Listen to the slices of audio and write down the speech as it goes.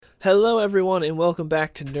Hello, everyone, and welcome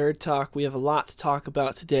back to Nerd Talk. We have a lot to talk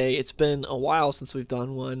about today. It's been a while since we've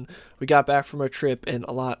done one. We got back from our trip, and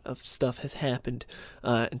a lot of stuff has happened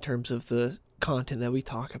in terms of the content that we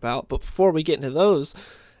talk about. But before we get into those,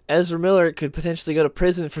 Ezra Miller could potentially go to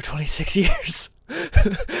prison for 26 years.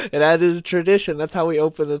 And that is a tradition. That's how we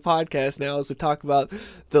open the podcast now, as we talk about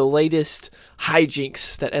the latest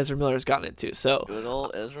hijinks that Ezra Miller has gotten into. So, Good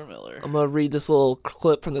old Ezra Miller. I'm going to read this little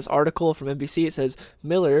clip from this article from NBC. It says,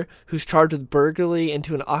 Miller, who's charged with burglary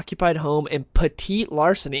into an occupied home and petite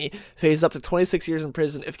larceny, faces up to 26 years in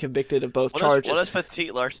prison if convicted of both charges. What does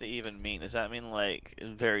petite larceny even mean? Does that mean like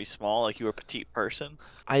very small, like you were a petite person?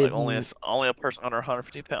 I Like have, only a person under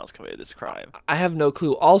 150 pounds committed this crime? I have no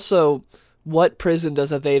clue. Also, what prison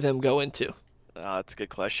does a they them go into? That's a good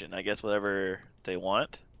question. I guess whatever they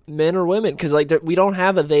want. Men or women? Because we don't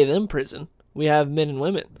have a they them prison. We have men and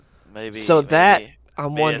women. Maybe. So that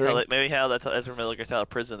I'm maybe wondering. Maybe how that's how Ezra Miller gets out of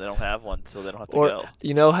prison. They don't have one, so they don't have to Or go.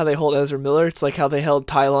 you know how they hold Ezra Miller? It's like how they held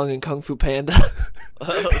Tai Lung in Kung Fu Panda.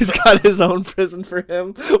 He's got his own prison for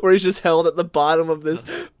him, where he's just held at the bottom of this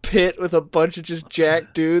pit with a bunch of just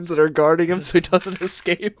jacked dudes that are guarding him so he doesn't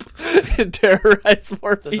escape and terrorize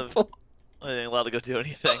more people. They ain't allowed to go do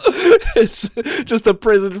anything. It's just a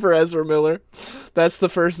prison for Ezra Miller. That's the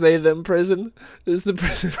first they them prison. This is the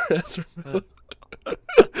prison for Ezra Miller.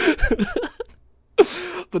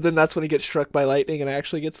 But then that's when he gets struck by lightning and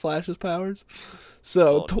actually gets Flash's powers.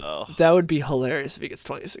 So No. that would be hilarious if he gets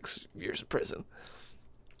 26 years in prison.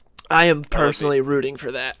 I am personally rooting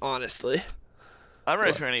for that, honestly. I'm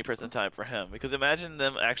ready for any prison time for him, because imagine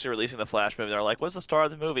them actually releasing the Flash movie. They're like, "What's the star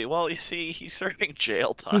of the movie?" Well, you see, he's serving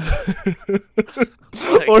jail time.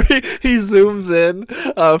 Or he zooms in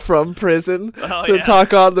from prison to yeah.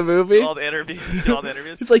 talk on the movie. Do all the interviews.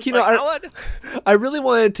 It's like, I really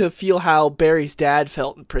wanted to feel how Barry's dad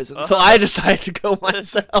felt in prison, so I decided to go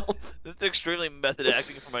myself. This is extremely method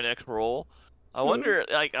acting for my next role. I wonder,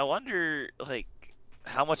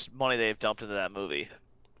 how much money they've dumped into that movie.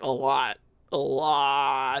 A lot.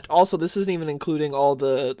 Also, this isn't even including all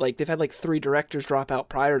the, they've had 3 directors drop out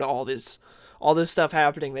prior to all this stuff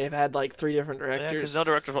happening. They've had 3 different directors. Yeah, because no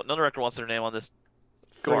director wants their name on this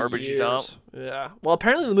for garbage years. dump. Yeah. Well,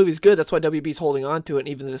 apparently the movie's good. That's why WB's holding on to it, and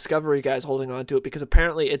even the Discovery guy's holding on to it, because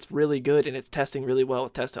apparently it's really good and it's testing really well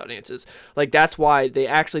with test audiences. That's why they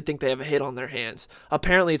actually think they have a hit on their hands.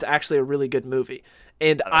 Apparently it's actually a really good movie.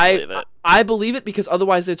 And I believe it, because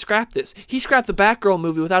otherwise they'd scrap this. He scrapped the Batgirl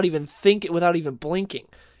movie without even blinking,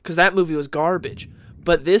 because that movie was garbage.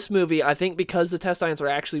 But this movie, I think because the test audience are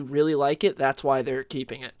actually really like it, that's why they're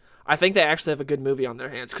keeping it. I think they actually have a good movie on their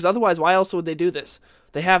hands, because otherwise, why else would they do this?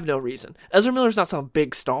 They have no reason. Ezra Miller's not some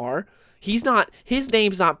big star. His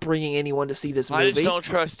name's not bringing anyone to see this movie. I just don't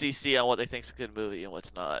trust DC on what they think's a good movie and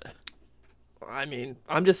what's not. I mean,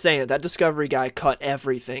 I'm just saying that Discovery guy cut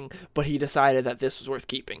everything, but he decided that this was worth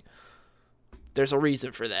keeping. There's a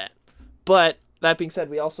reason for that. But that being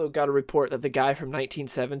said, we also got a report that the guy from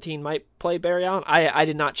 1917 might play Barry Allen. I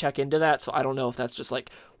did not check into that, so I don't know if that's just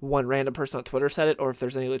one random person on Twitter said it or if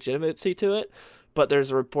there's any legitimacy to it. But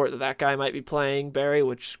there's a report that guy might be playing Barry,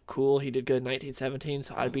 which cool. He did good in 1917,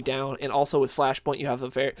 so I'd be down. And also with Flashpoint, you have a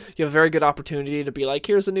very good opportunity to be like,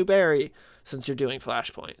 here's a new Barry, since you're doing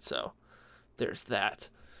Flashpoint. So there's that.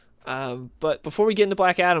 But before we get into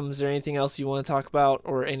Black Adam, is there anything else you want to talk about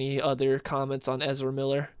or any other comments on Ezra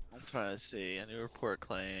Miller? I'm trying to see. A new report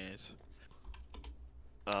claims.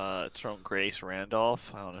 It's from Grace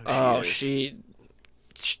Randolph. I don't know who she is.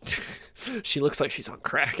 She looks like she's on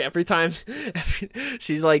crack every time.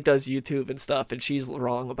 She's does YouTube and stuff, and she's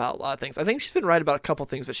wrong about a lot of things. I think she's been right about a couple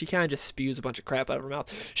things, but she kind of just spews a bunch of crap out of her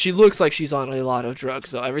mouth. She looks like she's on a lot of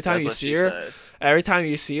drugs, though. Every time you see her,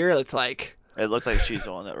 it's like... It looks like she's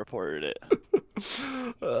the one that reported it.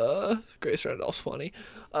 Grace Randolph's funny.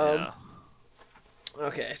 Yeah.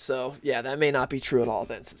 Okay, so, yeah, that may not be true at all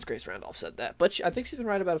then, since Grace Randolph said that. But I think she's been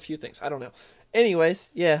right about a few things. I don't know.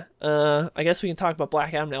 Anyways, yeah, I guess we can talk about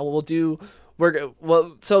Black Adam now.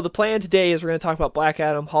 So the plan today is we're going to talk about Black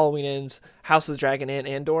Adam, Halloween Ends, House of the Dragon, and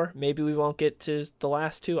Andor. Maybe we won't get to the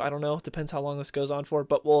last 2. I don't know. Depends how long this goes on for.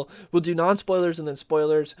 But we'll do non-spoilers and then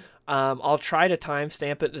spoilers. I'll try to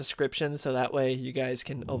timestamp it in the description so that way you guys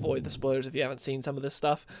can avoid the spoilers if you haven't seen some of this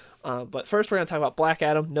stuff. But first we're going to talk about Black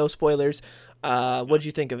Adam, no spoilers. What'd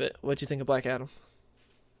you think of it? What'd you think of Black Adam?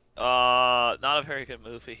 Not a very good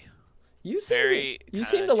movie. You seem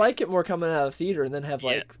to like it more coming out of the theater and then have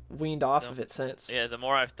weaned off of it since. Yeah, the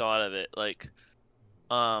more I've thought of it,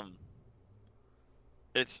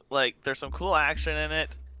 it's there's some cool action in it,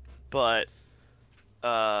 but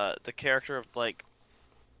the character of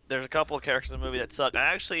there's a couple of characters in the movie that suck.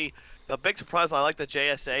 I actually a big surprise. I like the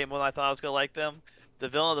JSA more than I thought I was gonna like them. The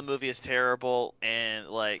villain of the movie is terrible, and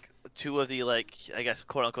like two of the like I guess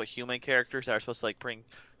quote unquote human characters that are supposed to like bring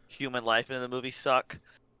human life into the movie suck.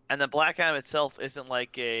 And then Black Adam itself isn't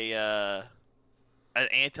like an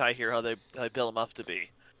anti-hero they build him up to be.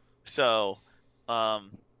 So,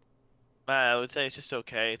 um, I would say it's just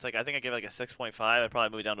okay. It's like I think I gave it like a 6.5. I'd probably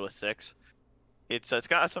move it down to a 6. It's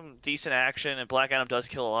got some decent action, and Black Adam does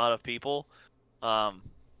kill a lot of people. Um,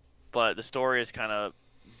 but the story is kind of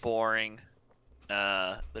boring.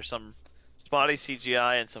 There's some spotty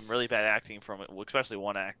CGI and some really bad acting from it, especially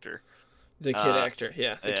one actor. The kid actor,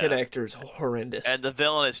 yeah. The kid actor is horrendous. And the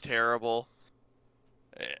villain is terrible.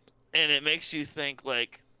 And it makes you think,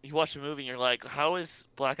 like, you watch the movie and you're like, how is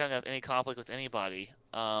Black Adam have any conflict with anybody?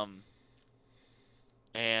 Yeah,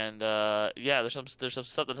 there's some stuff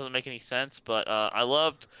that doesn't make any sense, but I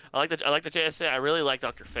like the JSA. I really like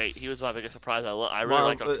Dr. Fate. He was my biggest surprise. I really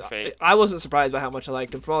like Dr. Fate. I wasn't surprised by how much I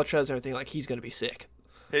liked him. From all the trailers and everything, like he's gonna be sick.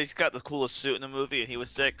 He's got the coolest suit in the movie, and he was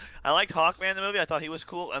sick. I liked Hawkman in the movie. I thought he was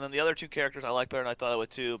cool, and then the other two characters I like better than I thought I would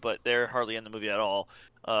too, but they're hardly in the movie at all.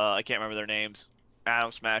 I can't remember their names.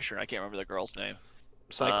 Atom Smasher. I can't remember the girl's name.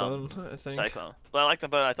 Cyclone, I think. Cyclone. But I like them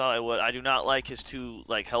better than I thought I would. I do not like his two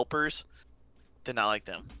like helpers. Did not like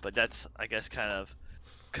them, but that's I guess kind of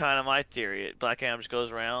my theory. Black Adam just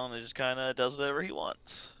goes around and just kind of does whatever he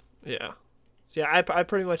wants. Yeah, I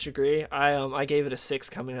pretty much agree. I gave it a 6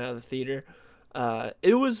 coming out of the theater.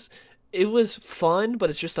 It was fun, but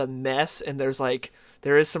it's just a mess, and there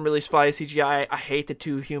is some really spotty CGI. I hate the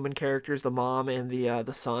two human characters, the mom and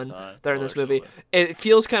the son that are in this movie. It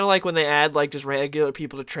feels kind of like when they add like just regular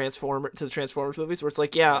people to the Transformers movies, where it's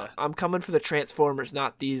like, yeah, I'm coming for the Transformers,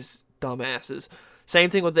 not these dumbasses. Same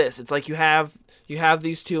thing with this. It's like you have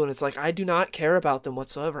these two, and it's like I do not care about them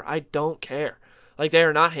whatsoever. I don't care. Like they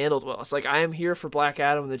are not handled well. It's like I am here for Black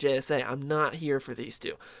Adam and the JSA. I'm not here for these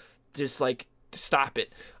two. Just like stop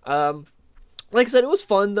it. Like I said, it was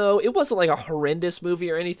fun, though. It wasn't like a horrendous movie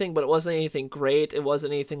or anything, but it wasn't anything great. It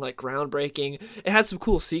wasn't anything like groundbreaking. It had some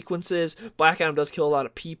cool sequences. Black Adam does kill a lot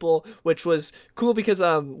of people, which was cool because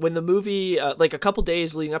when the movie, like a couple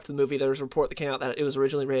days leading up to the movie, there was a report that came out that it was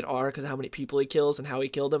originally rated R because of how many people he kills and how he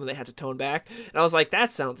killed them, and they had to tone back. And I was like, that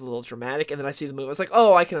sounds a little dramatic. And then I see the movie. I was like,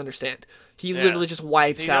 oh, I can understand. He literally just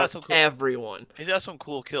wipes out everyone. He's got some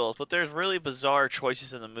cool kills, but there's really bizarre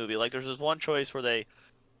choices in the movie. Like there's this one choice where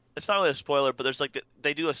it's not really a spoiler, but there's like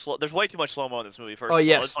they do there's way too much slow mo in this movie. First,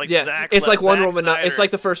 yes, it's like it's like Wonder Woman. It's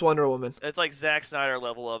like the first Wonder Woman. It's like Zack Snyder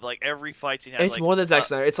level of like every fight scene has. It's like, more than Zack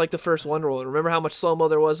Snyder. It's like the first Wonder Woman. Remember how much slow mo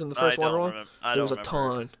there was in the first Wonder Woman? There was a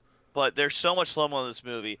ton. But there's so much slow mo in this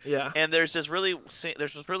movie. Yeah. And there's this really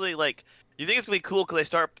like you think it's gonna be cool because they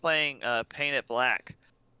start playing Paint It Black.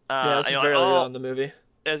 This is very early on in the movie.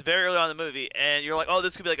 It's very early on in the movie, and you're like, "Oh,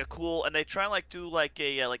 this could be like a cool." And they try and like do like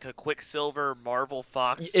a Quicksilver Marvel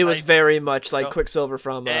Fox. It was very much like Quicksilver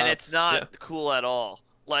from. And it's not cool at all.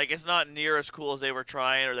 Like it's not near as cool as they were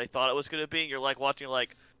trying or they thought it was gonna be. You're like watching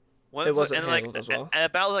like. It wasn't handled as well. And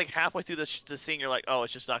about like halfway through the scene, you're like, "Oh,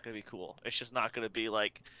 it's just not gonna be cool. It's just not gonna be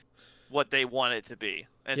like what they want it to be."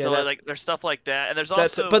 And so like there's stuff like that, and there's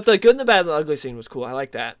also. But the good and the bad and the ugly scene was cool. I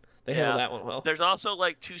like that. They handled that one well. There's also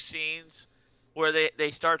like two scenes where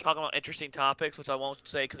they start talking about interesting topics, which I won't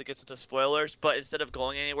say because it gets into spoilers. But instead of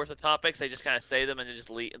going anywhere with the topics, they just kind of say them and then just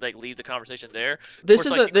leave the conversation there. This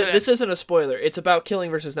isn't a spoiler. It's about killing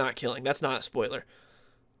versus not killing. That's not a spoiler.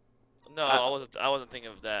 No, I wasn't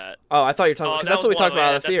thinking of that. Oh, I thought you were talking because that's what we talked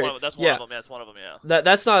about in the theory. That's one of them. That's one of them. Yeah.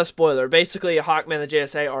 That's not a spoiler. Basically, Hawkman and the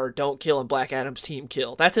JSA are don't kill and Black Adam's team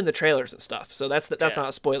kill. That's in the trailers and stuff. So that's not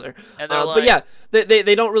a spoiler. And but yeah,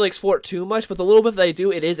 they don't really explore it too much. But the little bit they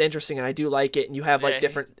do, it is interesting, and I do like it. And you have like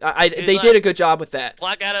different. They did a good job with that.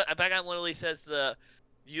 Black Adam literally says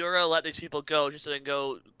you're gonna let these people go just so they can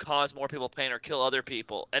go cause more people pain or kill other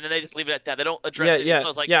people, and then they just leave it at that. They don't address it.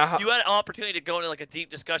 It's like you had an opportunity to go into like a deep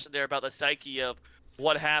discussion there about the psyche of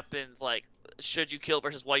what happens, like should you kill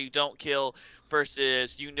versus why you don't kill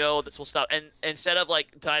versus this will stop. And instead of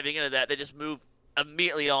like diving into that, they just move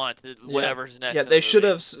immediately on to whatever's next. Yeah, they should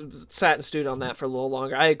have sat and stewed on that for a little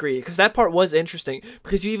longer. I agree, because that part was interesting,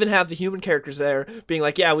 because you even have the human characters there being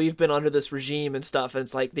like, yeah, we've been under this regime and stuff, and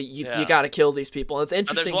it's like you got to kill these people. And it's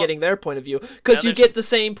interesting getting their point of view, because you get the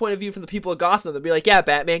same point of view from the people of Gotham. They'll be like, yeah,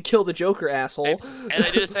 Batman, kill the Joker, asshole. And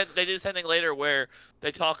they do the same thing later where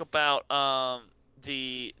they talk about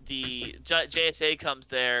the JSA comes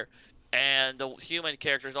there, and the human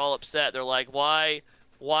character's all upset. They're like, why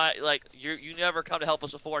like you never come to help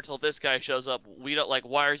us before until this guy shows up. We don't like,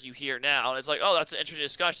 why are you here now? And it's like, oh, that's an interesting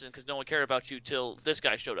discussion because no one cared about you till this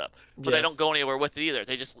guy showed up. But they don't go anywhere with it either.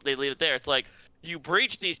 They leave it there. It's like you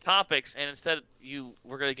breach these topics, and instead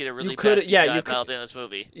we're gonna get a really could, bad yeah, CGI you could, battle in this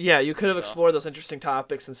movie. yeah, you could have So, explored those interesting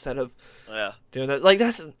topics instead of yeah. doing that. Like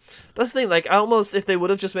that's the thing. Like I almost, if they would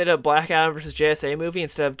have just made a Black Adam versus JSA movie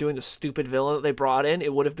instead of doing the stupid villain that they brought in,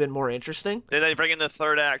 it would have been more interesting. Then they bring in the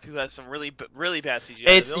third act, who has some really bad CGI.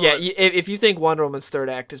 It's if you think Wonder Woman's third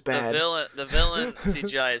act is the bad, villain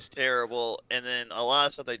CGI is terrible, and then a lot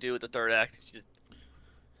of stuff they do with the third act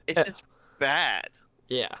it's just bad.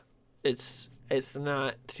 yeah, it's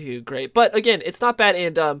not too great. But again, it's not bad.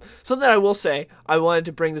 And something that I will say, I wanted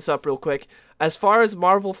to bring this up real quick. As far as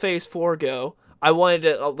Marvel Phase 4 go, I wanted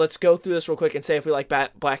to let's go through this real quick and say if we like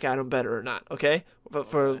Black Adam better or not. Okay,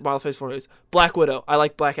 for Marvel Phase 4 movies, Black Widow, I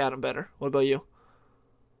like Black Adam better. What about you?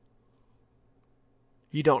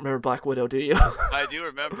 You don't remember Black Widow, do you? I do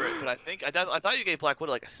remember it, but I thought you gave Black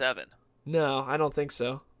Widow like a 7. No, I don't think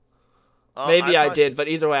so. Maybe I did, but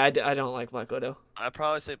either way, I don't like Black Widow. I'd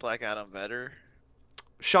probably say Black Adam better.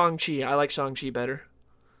 Shang-Chi, I like Shang-Chi better.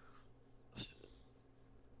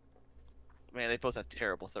 Man, they both have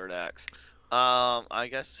terrible third acts. I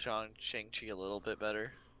guess Shang-Chi a little bit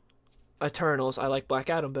better. Eternals, I like Black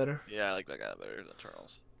Adam better. Yeah, I like Black Adam better than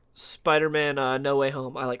Eternals. Spider-Man, No Way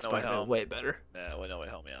Home, I like No Way Spider-Man Home. way better. Yeah, No Way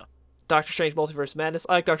Home, yeah. Doctor Strange Multiverse of Madness,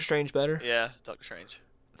 I like Doctor Strange better. Yeah, Doctor Strange.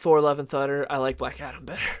 Thor: Love and Thunder, I like Black Adam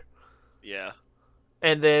better. Yeah.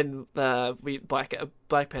 And then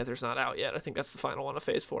Black Panther's not out yet. I think that's the final one of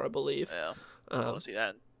Phase 4, I believe. Yeah. I want to see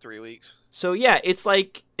that in 3 weeks. So yeah, it's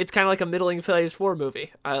kind of like a middling Phase 4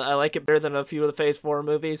 movie. I like it better than a few of the Phase 4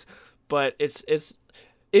 movies, but it's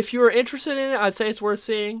if you were interested in it, I'd say it's worth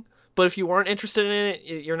seeing. But if you weren't interested in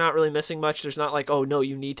it, you're not really missing much. There's not like, oh no,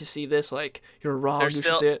 you need to see this. Like you're wrong. You should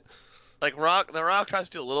see it. Like The Rock tries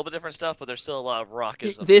to do a little bit different stuff, but there's still a lot of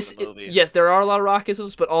Rockisms in the movie. Yes, there are a lot of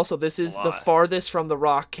Rockisms, but also this is the farthest from the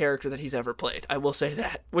Rock character that he's ever played. I will say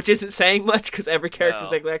that, which isn't saying much because every character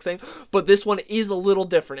is the exact same. But this one is a little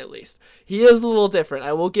different, at least. He is a little different.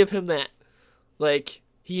 I will give him that. Like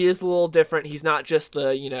he is a little different. He's not just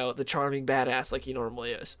the charming badass like he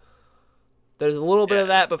normally is. There's a little bit of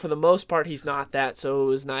that, but for the most part, he's not that. So it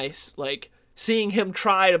was nice, seeing him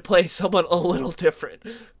try to play someone a little different.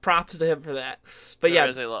 Props to him for that. But like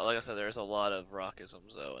I said, there's a lot of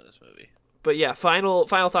Rockisms though in this movie. But yeah, final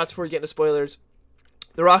thoughts before we get into spoilers.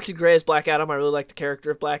 The Rock did great as Black Adam. I really like the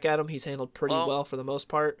character of Black Adam. He's handled pretty well for the most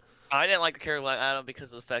part. I didn't like the character of Black Adam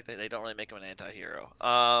because of the fact that they don't really make him an anti-hero.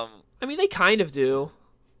 I mean, they kind of do.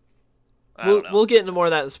 We'll get into more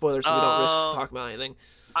of that in spoilers, so we don't risk talking about anything.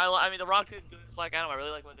 I mean, The Rock did good as Black Adam. I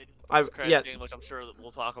really like what they did with the credits scene, which I'm sure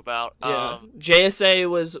we'll talk about. Yeah, JSA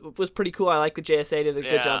was pretty cool. I like the JSA. Did a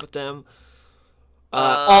good job with them.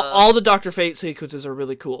 All the Dr. Fate sequences are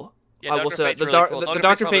really cool. Yeah, I will say the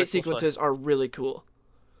Dr. Fate sequences are really cool.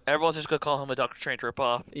 Everyone's just gonna call him a Doctor Strange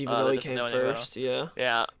ripoff, even though he came first. Yeah.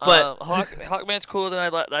 Yeah, but Hawkman's cooler than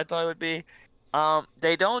I thought it would be.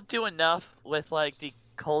 They don't do enough with the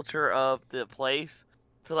culture of the place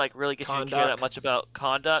to really get you to care that much about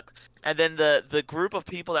conduct. And then the group of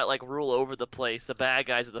people that rule over the place, the bad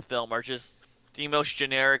guys of the film, are just the most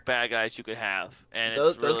generic bad guys you could have. And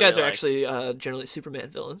those guys are actually generally Superman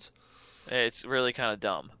villains. It's really kind of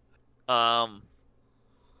dumb.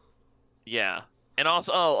 Yeah. And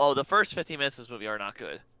also, the first 15 minutes of this movie are not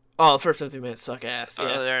good. Oh, the first 15 minutes suck ass.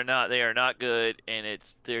 Yeah, they are not good, and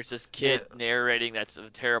there's this kid narrating that's a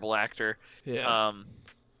terrible actor. Yeah.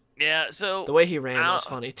 Yeah. So the way he ran was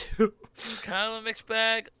funny too. Kind of a mixed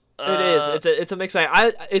bag. It is. It's a mixed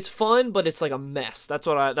bag. It's fun, but it's like a mess. That's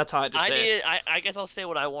how I just say it. I guess I'll say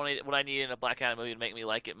what I needed in a Black Adam movie to make me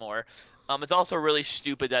like it more. It's also really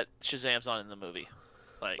stupid that Shazam's not in the movie.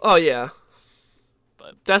 Oh yeah.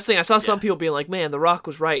 But that's the thing. I saw some people being like, "Man, The Rock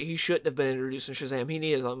was right. He shouldn't have been introduced in Shazam. He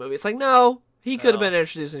needed his own movie." It's like, no, he could have been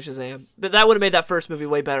introduced in Shazam, but that would have made that first movie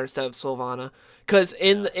way better instead of Sylvana. Because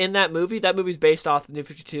in that movie's based off the New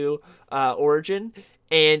 52 origin,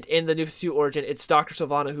 and in the New 52 origin, it's Dr.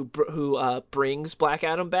 Sylvana who brings Black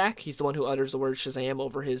Adam back. He's the one who utters the word Shazam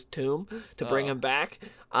over his tomb to bring him back.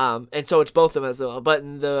 And so it's both of them as well. But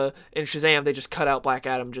in Shazam, they just cut out Black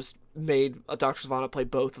Adam, just made Dr. Sylvana play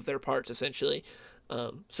both of their parts essentially.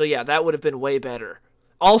 So yeah, that would have been way better.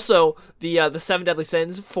 Also, the Seven Deadly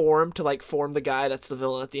Sins form form the guy that's the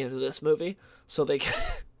villain at the end of this movie. So they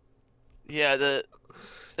yeah,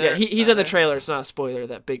 he's in the trailer. It's not a spoiler.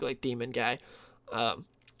 That big demon guy.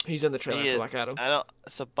 He's in the trailer for Black Adam.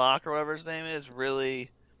 Sabak or whatever his name is, really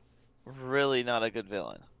not a good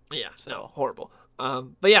villain. Yeah, no, horrible.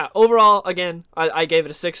 But yeah, overall, again, I gave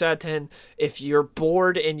it a 6 out of 10. If you're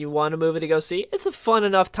bored and you want a movie to go see, it's a fun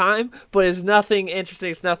enough time, but it's nothing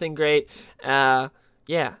interesting. It's nothing great.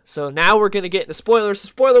 Yeah, so now we're going to get into spoilers.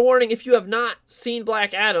 Spoiler warning, if you have not seen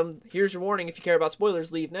Black Adam, here's your warning. If you care about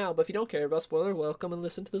spoilers, leave now. But if you don't care about spoilers, welcome and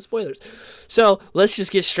listen to the spoilers. So let's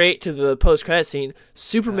just get straight to the post-credit scene.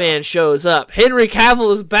 Superman shows up. Henry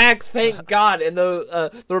Cavill is back, thank God. And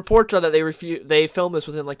the reports are that they filmed this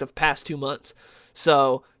within like the past 2 months.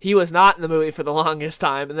 So he was not in the movie for the longest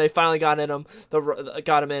time, and they finally got him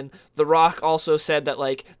in. The Rock also said that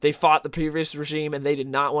like they fought the previous regime and they did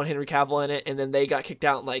not want Henry Cavill in it, and then they got kicked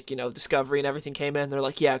out. And like Discovery and everything came in. They're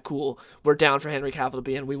like, yeah, cool, we're down for Henry Cavill to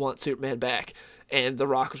be in. We want Superman back. And The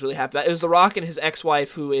Rock was really happy. It was The Rock and his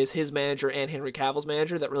ex-wife, who is his manager and Henry Cavill's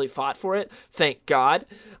manager, that really fought for it. Thank God.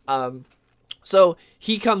 So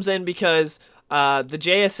he comes in because the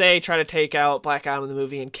JSA try to take out Black Adam in the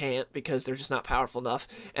movie and can't because they're just not powerful enough.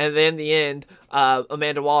 And then in the end,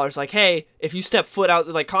 Amanda Waller's like, hey, if you step foot out,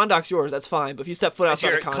 like, Kahndaq's yours, that's fine. But if you step foot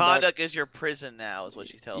outside of Kahndaq... Kahndaq is your prison now, is what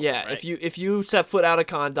she tells yeah, him, right? if you step foot out of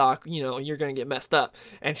Kahndaq, you're going to get messed up.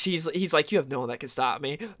 And he's like, you have no one that can stop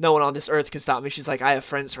me. No one on this earth can stop me. She's like, I have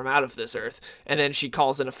friends from out of this earth. And then she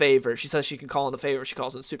calls in a favor. She says she can call in a favor. She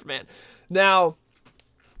calls in Superman. Now...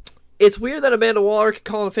 it's weird that Amanda Waller could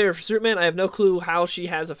call in a favor for Superman. I have no clue how she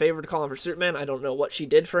has a favor to call in for Superman. I don't know what she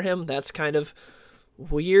did for him. That's kind of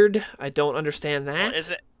weird. I don't understand that.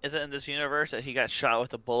 Well, is it in this universe that he got shot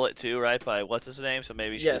with a bullet too, right? By what's his name? So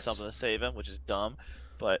maybe she did something to save him, which is dumb.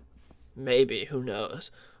 But maybe, who knows?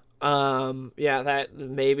 Yeah, that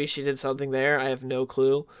maybe she did something there. I have no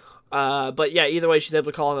clue. But yeah, either way, she's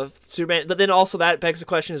able to call in a Superman. But then also that begs the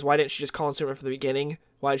question: is why didn't she just call in Superman from the beginning?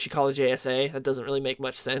 Why did she call the JSA? That doesn't really make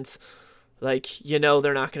much sense. Like, they're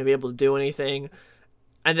not going to be able to do anything.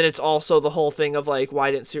 And then it's also the whole thing of, like,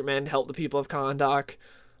 why didn't Superman help the people of Kahndaq?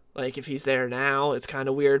 Like, if he's there now, it's kind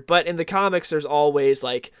of weird. But in the comics, there's always,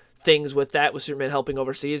 like, things with that, with Superman helping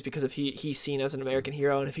overseas, because if he's seen as an American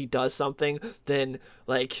hero, and if he does something, then,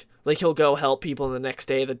 like he'll go help people, and the next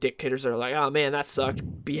day the dictators are like, oh man, that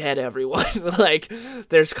sucked, behead everyone. Like,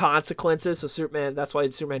 there's consequences. So Superman, that's why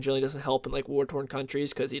Superman generally doesn't help in like war-torn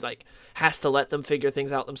countries, because he like has to let them figure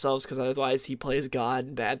things out themselves, because otherwise he plays God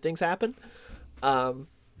and bad things happen.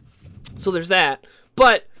 So there's that.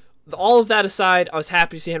 But all of that aside, I was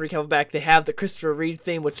happy to see Henry Cavill back. They have the Christopher Reeve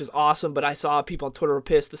theme, which is awesome, but I saw people on Twitter were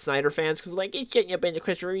pissed, the Snyder fans, because like, it shouldn't have been the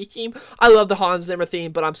Christopher Reeve theme. I love the Hans Zimmer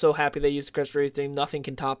theme, but I'm so happy they used the Christopher Reeve theme. Nothing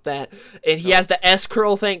can top that. And he has the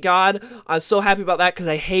S-curl, thank God. I was so happy about that, because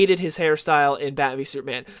I hated his hairstyle in Batman v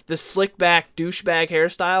Superman. The slick back douchebag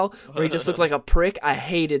hairstyle, where he just looked like a prick, I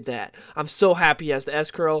hated that. I'm so happy he has the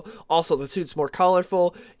S-curl. Also, the suit's more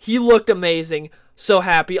colorful. He looked amazing. So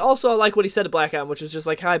happy. Also, I like what he said to Black Adam, which is just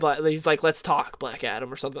like, hi, Black. He's like, let's talk, Black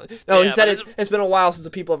Adam, or something. No, yeah, he said it's been a while since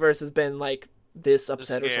the Peopleverse has been like this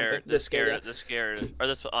upset or something. This scared, or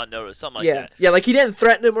this unnoticed, something like that. Yeah, like he didn't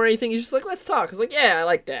threaten him or anything. He's just like, let's talk. I was like, yeah, I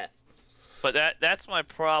like that. But that's my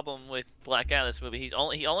problem with Black Adam. This movie, he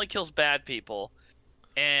only kills bad people.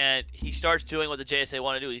 And he starts doing what the JSA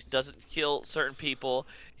want to do. He doesn't kill certain people.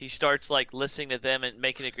 He starts like listening to them and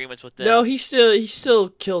making agreements with them. No, he still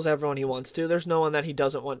kills everyone he wants to. There's no one that he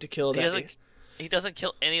doesn't want to kill. He doesn't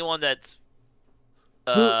kill anyone that's.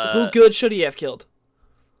 Who good should he have killed?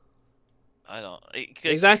 I don't.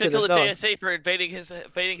 Exactly. He could kill the JSA for invading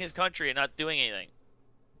his country and not doing anything.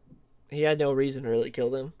 He had no reason to really kill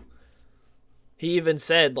them. He even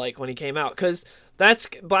said, like, when he came out, because that's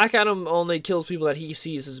Black Adam only kills people that he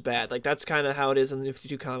sees as bad. Like, that's kind of how it is in the New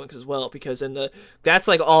 52 comics as well, because that's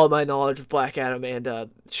like all my knowledge of Black Adam and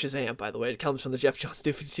Shazam, by the way. It comes from the Jeff Johns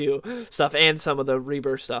New 52 stuff and some of the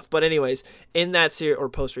Rebirth stuff. But anyways, in that series, or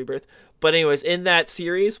post-Rebirth, but anyways, in that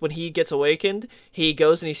series, when he gets awakened, he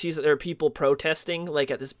goes and he sees that there are people protesting,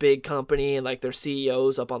 like, at this big company, and, like, their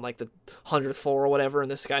CEOs up on, like, the 100th floor or whatever in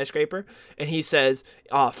the skyscraper, and he says,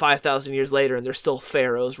 5,000 years later, and there's still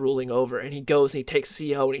pharaohs ruling over, and he goes and he takes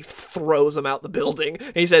the CEO and he throws them out the building,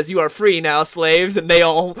 and he says, you are free now, slaves, and they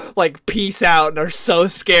all, like, peace out and are so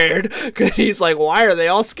scared, because he's like, why are they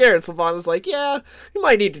all scared? Sylvana's like, yeah, you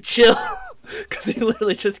might need to chill. Because he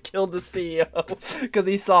literally just killed the CEO because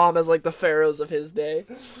he saw him as like the pharaohs of his day.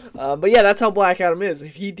 But yeah, that's how Black Adam is.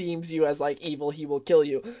 If he deems you as like evil, he will kill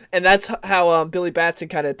you. And that's how Billy Batson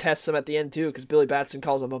kind of tests him at the end too, because Billy Batson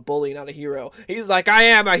calls him a bully, not a hero. He's like, I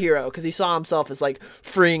am a hero, because he saw himself as like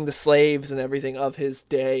freeing the slaves and everything of his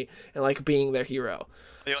day and like being their hero.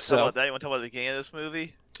 You want to talk about that? You want to talk about the beginning of this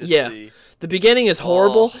movie? The beginning is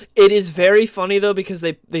horrible. It is very funny though, because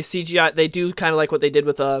they CGI. They do kind of like what they did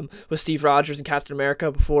with Steve Rogers and Captain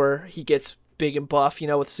America before he gets big and buff,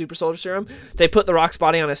 with the super soldier serum. They put the Rock's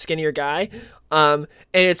body on a skinnier guy, and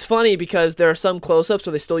it's funny because there are some close-ups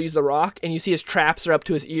where they still use the Rock, and you see his traps are up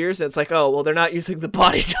to his ears, and it's like, oh well, they're not using the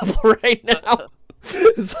body double right now.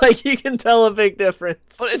 It's like you can tell a big difference.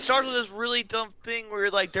 But it starts with this really dumb thing where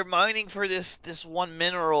like they're mining for this one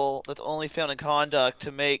mineral that's only found in Kondak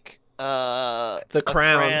to make The a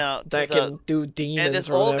crown that can do and demons this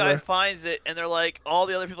or old guy whatever. finds it and they're like all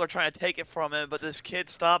the other people are trying to take it from him, but this kid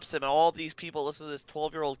stops him and all these people listen to this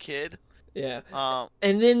 12-year-old kid. Yeah. Um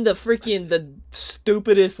And then the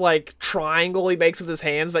stupidest like triangle he makes with his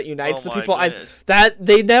hands that unites oh the my people. goodness. That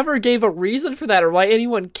they never gave a reason for that or why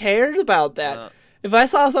anyone cared about that. Uh, If I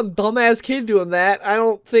saw some dumbass kid doing that, I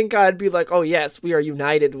don't think I'd be like, oh yes, we are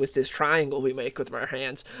united with this triangle we make with our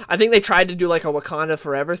hands. I think they tried to do like a Wakanda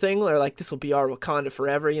Forever thing. They're like, this will be our Wakanda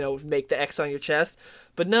Forever, you know, make the X on your chest.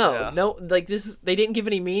 But no, Yeah. no, like they didn't give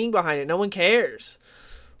any meaning behind it. No one cares.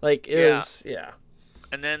 Like it was, yeah.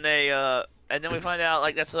 and then and then we find out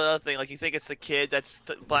like that's the other thing. Like you think it's the kid that's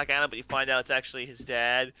Black Adam, but you find out it's actually his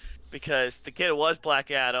dad because the kid was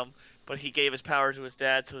Black Adam, but he gave his powers to his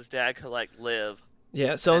dad so his dad could like live.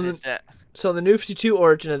 Yeah, so And his dad, so the New 52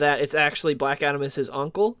 origin of that, it's actually Black Adam is his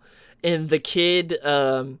uncle, and the kid,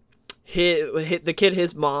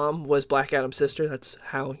 his mom was Black Adam's sister. That's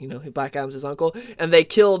how, you know, Black Adam's his uncle. And they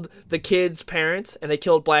killed the kid's parents, and they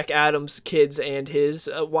killed Black Adam's kids and his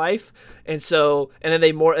wife. And so, and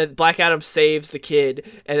then Black Adam saves the kid,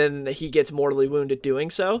 and then he gets mortally wounded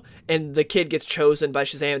doing so. And the kid gets chosen by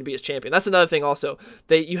Shazam to be his champion. That's another thing also.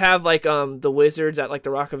 You have like the wizards at like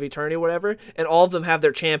the Rock of Eternity or whatever, and all of them have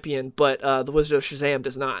their champion, but the Wizard of Shazam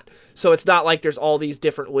does not. So it's not like there's all these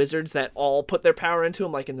different wizards that all put their power into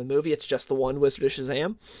him like in the movie. It's just the one Wizard of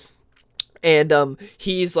Shazam. And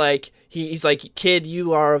he's like, kid,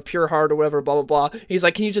 you are of pure heart or whatever, blah, blah, blah. He's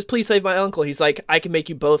like, can you just please save my uncle? He's like, I can make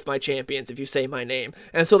you both my champions if you say my name.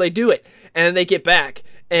 And so they do it. And then they get back.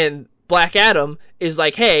 And Black Adam is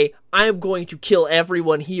like, hey, I'm going to kill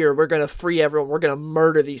everyone here. We're going to free everyone. We're going to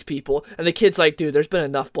murder these people. And the kid's like, dude, there's been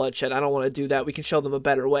enough bloodshed. I don't want to do that. We can show them a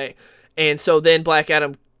better way. And so then Black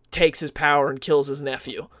Adam takes his power and kills his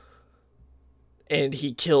nephew. And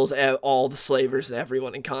he kills all the slavers and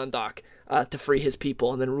everyone in Kondak to free his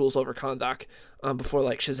people, and then rules over Kondak before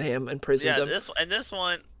like Shazam imprisons him. this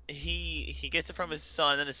one he gets it from his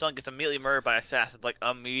son, and then his son gets immediately murdered by assassins like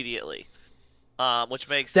immediately, which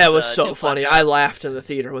makes That was so funny. I laughed in the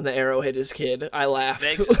theater when the arrow hit his kid. I laughed.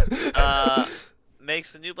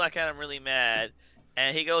 Makes the new Black Adam really mad,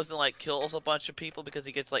 and he goes and like kills a bunch of people because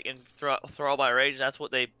he gets like enthralled by rage. That's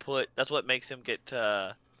what makes him get.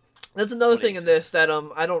 That's another thing in this that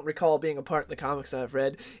I don't recall being a part in the comics that I've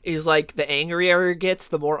read, is like the angrier he gets,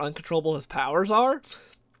 the more uncontrollable his powers are.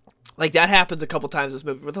 Like that happens a couple times in this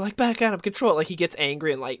movie where they're like, Black Adam, control it. Like he gets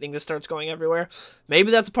angry and lightning just starts going everywhere.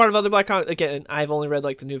 Maybe that's a part of other Black Adam. Again, I've only read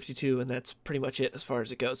like the New 52, and that's pretty much it as far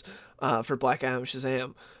as it goes for Black Adam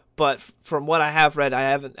Shazam. But from what I have read, I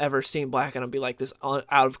haven't ever seen Black Adam be like this out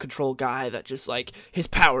of control guy that just like his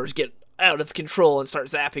powers get out of control and start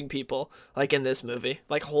zapping people like in this movie,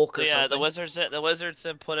 like Hulk or something. The wizards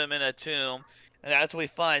then put him in a tomb, and that's what we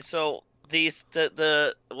find. So the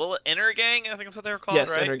Inner Gang, I think that's what they were called,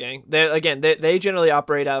 yes, right? Inner Gang. They generally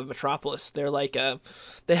operate out of Metropolis. They're like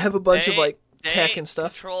they have a bunch of like tech and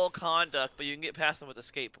stuff. Control Kondak, but you can get past them with a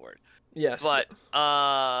skateboard. Yes, but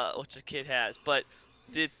which the kid has. But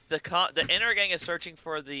the Inner Gang is searching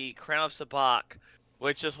for the Crown of Sabak,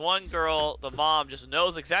 which is one girl, the mom, just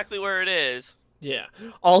knows exactly where it is. Yeah.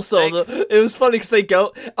 Also, it was funny because they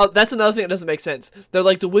go... Oh, that's another thing that doesn't make sense. They're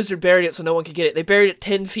like, the wizard buried it so no one could get it. They buried it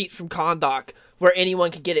 10 feet from Kondak where anyone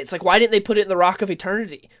could get it. It's like, why didn't they put it in the Rock of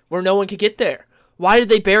Eternity where no one could get there? Why did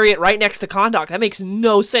they bury it right next to Kondak? That makes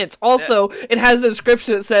no sense. Also, It has a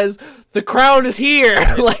description that says, the crown is here.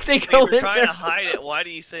 Like, they go in trying to hide it. Why do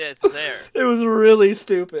you say it's there? It was really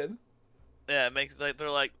stupid. Yeah, it makes they're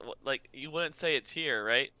like you wouldn't say it's here,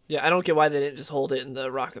 right? Yeah, I don't get why they didn't just hold it in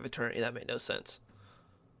the Rock of Eternity. That made no sense.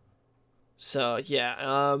 So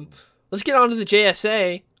yeah, let's get on to the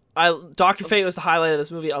JSA. Dr. Fate was the highlight of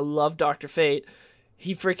this movie. I love Dr. Fate.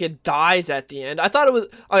 He freaking dies at the end. I thought it was...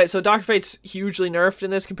 Okay, so Dr. Fate's hugely nerfed in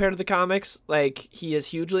this compared to the comics. Like, he is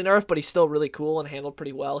hugely nerfed, but he's still really cool and handled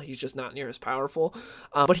pretty well. He's just not near as powerful.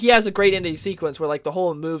 But he has a great ending sequence where, like, the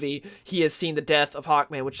whole movie, he has seen the death of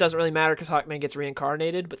Hawkman, which doesn't really matter because Hawkman gets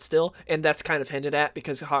reincarnated, but still. And that's kind of hinted at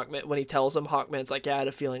because Hawkman, when he tells him, Hawkman's like, yeah, I had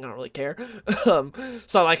a feeling, I don't really care. So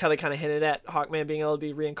I like how they kind of hinted at Hawkman being able to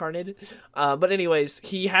be reincarnated. But anyways,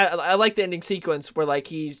 I like the ending sequence where, like,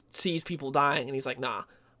 he sees people dying and he's like, nah,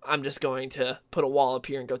 I'm just going to put a wall up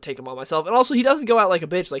here and go take him on myself. And also, he doesn't go out like a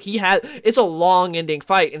bitch. Like, it's a long ending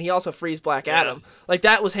fight, and he also frees Black Adam. Like,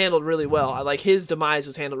 that was handled really well. I like his demise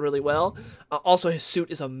was handled really well. Also, his suit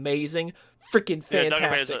is amazing. Freaking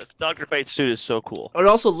fantastic. Dr. Fate's suit is so cool. It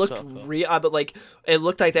also looked real, but like it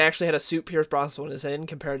looked like they actually had a suit Pierce Brosnan was in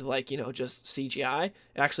compared to like, just CGI. It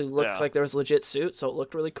actually looked like there was a legit suit, so it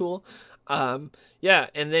looked really cool. Yeah,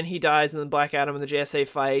 and then he dies, and then Black Adam and the JSA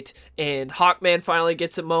fight, and Hawkman finally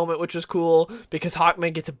gets a moment, which was cool because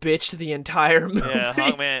Hawkman gets a bitch the entire movie. Yeah,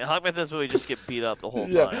 Hawkman in this movie just get beat up the whole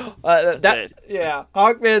time. Yeah,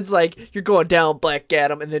 Hawkman's like, you're going down, Black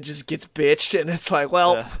Adam, and then just gets bitched, and it's like,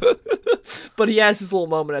 well, but he has his little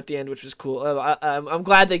moment at the end, which was cool. I'm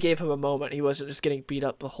glad they gave him a moment. He wasn't just getting beat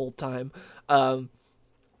up the whole time.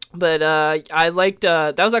 But I liked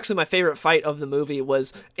that was actually my favorite fight of the movie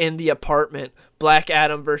was in the apartment, Black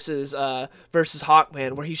Adam versus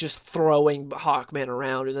Hawkman, where he's just throwing Hawkman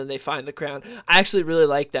around and then they find the crown. I actually really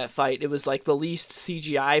liked that fight. It was like the least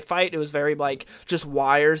CGI fight. It was very like just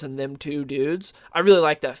wires and them two dudes. I really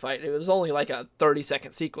liked that fight. It was only like a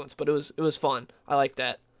 30-second sequence, but it was fun. I liked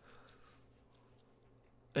that.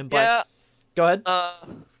 And Go ahead.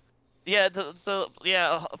 Yeah,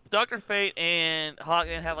 Dr. Fate and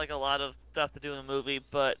Hawkman have like a lot of stuff to do in the movie,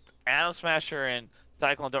 but Atom Smasher and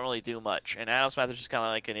Cyclone don't really do much, and Atom Smasher's just kind of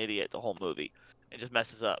like an idiot the whole movie, and just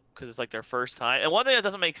messes up because it's like their first time. And one thing that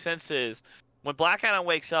doesn't make sense is when Black Adam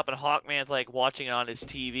wakes up and Hawkman's like watching it on his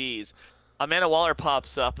TVs, Amanda Waller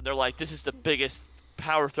pops up and they're like, "This is the biggest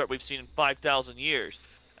power threat we've seen in 5,000 years,"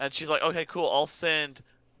 and she's like, "Okay, cool, I'll send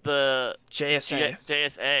the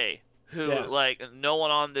JSA, who like no one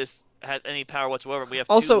on this has any power whatsoever. We have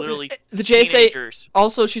also two literally the JSA teenagers."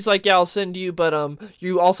 Also, she's like, "Yeah, I'll send you, but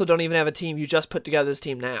you also don't even have a team. You just put together this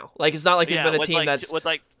team now. Like, it's not like they've been a team like, that's with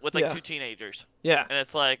two teenagers." Yeah, and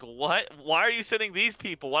it's like, what? Why are you sending these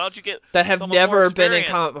people? Why don't you get that have never been in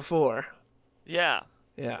comic before? Yeah.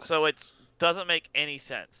 So it doesn't make any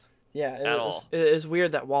sense. Yeah, it is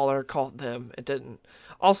weird that Waller called them. It didn't.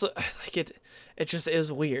 Also, like it just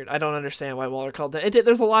is weird. I don't understand why Waller called them.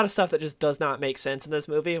 There's a lot of stuff that just does not make sense in this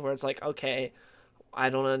movie. Where it's like, okay, I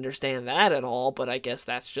don't understand that at all, but I guess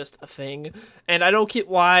that's just a thing. And I don't get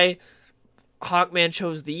why Hawkman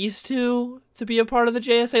chose these two to be a part of the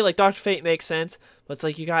JSA. Like Dr. Fate makes sense, but it's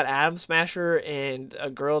like you got Atom Smasher and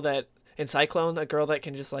Cyclone, a girl that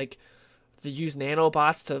can just like use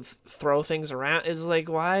nanobots to throw things around. Is like,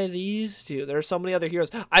 why these two? There are so many other heroes.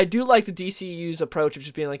 I do like the DCU's approach of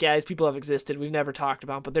just being like, yeah, these people have existed, we've never talked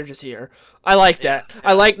about them, but they're just here. I like that.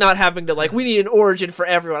 I like not having to like, we need an origin for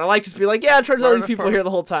everyone. I like just being like, yeah, it turns out these people are here the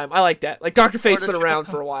whole time. I like that. Like Dr. Fate's been around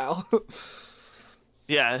for a while.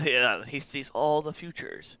 Yeah, he sees all the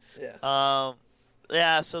futures. Yeah.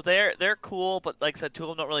 So they're cool, but like I said, two of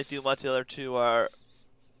them don't really do much. The other two are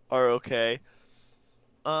okay.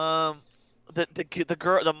 The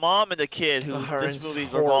girl, the mom, and the kid who this movie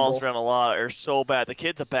revolves around a lot are so bad. The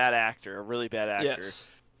kid's a bad actor, a really bad actor. Yes.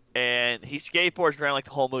 And he skateboards around like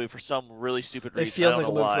the whole movie for some really stupid reason. It feels like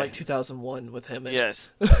a movie from like 2001 with him.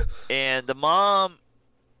 Yes. And the mom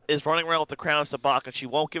is running around with the crown of Sabak, and she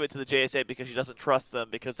won't give it to the JSA because she doesn't trust them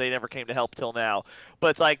because they never came to help till now. But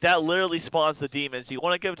it's like that literally spawns the demons. Do you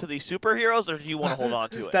want to give it to these superheroes, or do you want to hold on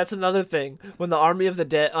to it? That's another thing. When the army of the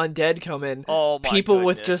undead come in, people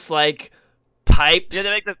with just like pipes.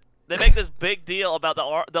 Yeah, they make this big deal about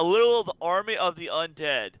the little army of the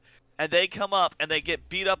undead, and they come up and they get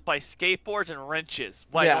beat up by skateboards and wrenches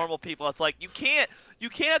by normal people. It's like you can't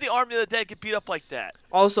have the army of the dead get beat up like that.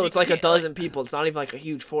 Also, it's like a dozen people. It's not even like a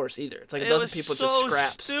huge force either. It's like a dozen people just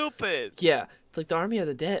scraps. Stupid. Yeah, it's like the army of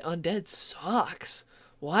the undead sucks.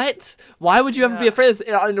 What? Why would you ever be afraid of this?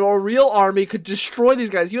 A real army could destroy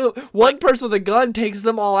these guys. One person with a gun takes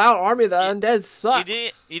them all out. Army of the undead sucks.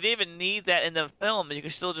 You didn't even need that in the film, and you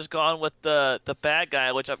could still just go on with the bad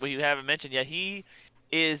guy, which you haven't mentioned yet. He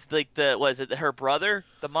is like her brother,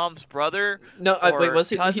 the mom's brother? No, wait, was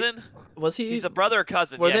he cousin? He's a brother or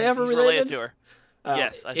cousin. Were they ever related to her?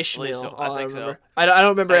 Yes, Ishmael. I think so. I don't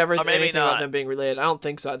remember anything about them being related. I don't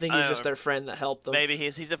think so. I think he's just their friend that helped them. Maybe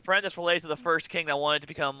he's a friend that's related to the first king that wanted to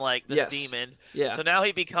become like this demon. Yeah. So now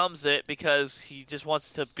he becomes it because he just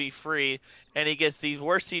wants to be free, and he gets these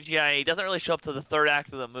worse CGI. He doesn't really show up to the third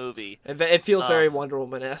act of the movie. It feels very Wonder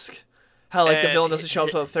Woman-esque. How like the villain doesn't show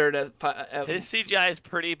up to the third. His CGI is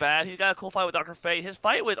pretty bad. He's got a cool fight with Dr. Fate. His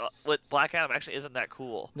fight with Black Adam actually isn't that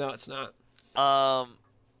cool. No, it's not.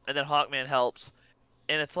 And then Hawkman helps.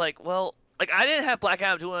 And it's like, well, like I didn't have Black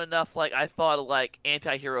Adam doing enough, like I thought of like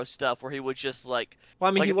anti-hero stuff where he would just like. Well,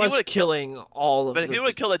 I mean, he was killing all of. But if he would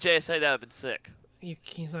have killed the JSA, that would have been sick.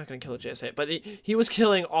 He's not gonna kill the JSA, but he was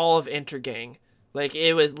killing all of Intergang Like,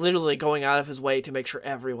 it was literally going out of his way to make sure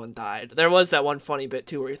everyone died. There was that one funny bit,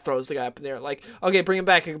 too, where he throws the guy up in there, like, okay, bring him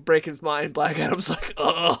back and break his mind. Black Adam's like,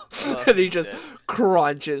 oh, and he just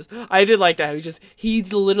crunches. I did like that. He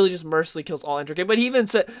literally just mercilessly kills all Endergame. But he even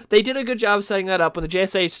said, they did a good job setting that up. When the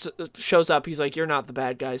JSA shows up, he's like, you're not the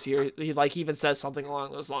bad guys here. He even says something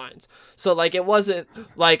along those lines. So, like, it wasn't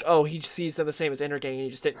like, oh, he sees them the same as Endergame and he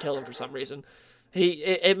just didn't kill them for some reason.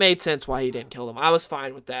 It made sense why he didn't kill them. I was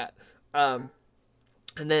fine with that.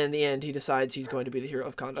 And then in the end, he decides he's going to be the hero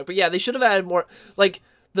of Kahndaq. But yeah, they should have added more. Like,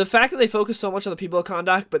 the fact that they focus so much on the people of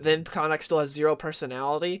Kahndaq, but then Kahndaq still has zero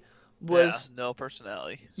personality was... Yeah, no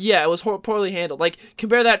personality. Yeah, it was poorly handled. Like,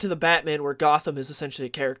 compare that to the Batman, where Gotham is essentially a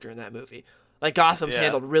character in that movie. Like, Gotham's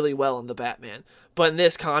handled really well in the Batman. But in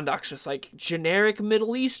this, Kahndaq's just, like, generic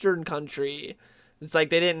Middle Eastern country. It's like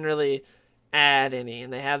they didn't really add any,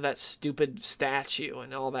 and they have that stupid statue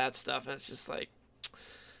and all that stuff, and it's just like...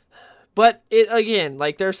 But it again,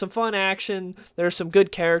 like, there's some fun action, there's some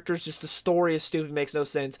good characters, just the story is stupid, makes no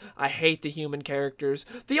sense. I hate the human characters.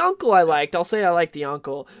 The uncle I liked, I'll say I liked the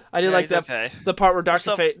uncle. I did like that the part where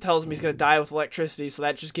Dr. Fate tells him he's gonna die with electricity, so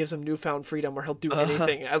that just gives him newfound freedom where he'll do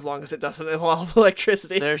anything as long as it doesn't involve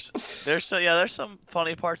electricity. There's some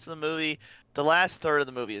funny parts of the movie. The last third of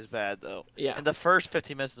the movie is bad though. Yeah. And the first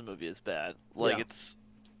 15 minutes of the movie is bad. Like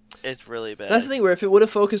it's really bad. That's the thing, where if it would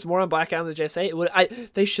have focused more on Black Adam and the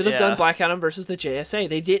JSA, they should have done Black Adam versus the JSA.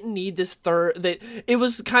 They didn't need this third. It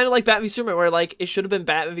was kind of like Batman v Superman, where like it should have been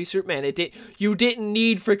Batman v Superman. You didn't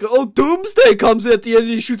need freaking Doomsday comes in at the end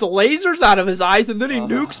and he shoots lasers out of his eyes and then he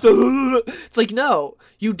nukes the. It's like, no,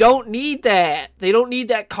 you don't need that. They don't need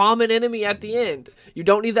that common enemy at the end. You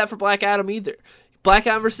don't need that for Black Adam either. Black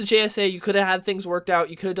Adam versus JSA, you could have had things worked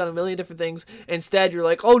out. You could have done a million different things. Instead, you're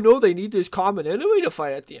like, oh no, they need this common enemy to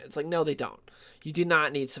fight at the end. It's like, no, they don't. You do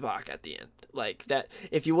not need Sabak at the end. Like that,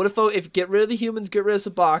 if you would have get rid of the humans, get rid of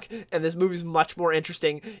Sabak, and this movie's much more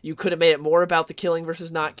interesting. You could have made it more about the killing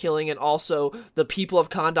versus not killing, and also the people of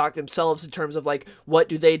Kahndaq themselves in terms of like, what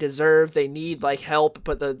do they deserve? They need like help,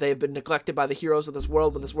 but they've been neglected by the heroes of this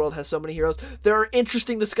world. When this world has so many heroes, there are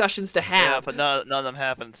interesting discussions to have. Yeah, but none of them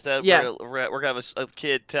happen. Instead, we're gonna have a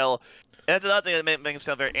kid tell. And that's another thing that makes him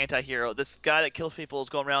sound very anti-hero. This guy that kills people is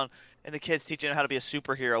going around, and the kid's teaching him how to be a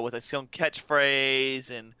superhero with his own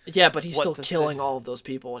catchphrase and but he's still killing all of those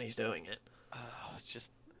people when he's doing it. It's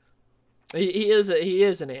just he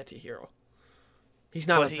is an anti-hero. He's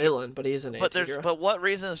not a villain, but he is an anti-hero. But what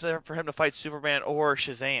reason is there for him to fight Superman or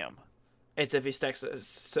Shazam? It's if he steps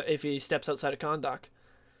outside of Kahndaq.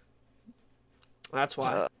 That's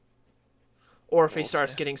why. Or if he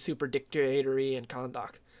starts getting super dictatory in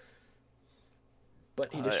Kahndaq.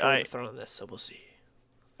 But he destroyed the throne in this, so we'll see.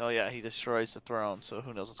 Oh yeah, he destroys the throne, so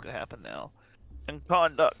who knows what's going to happen now. And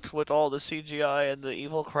Kahndaq with all the CGI and the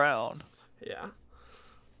evil crown. Yeah.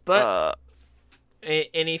 But,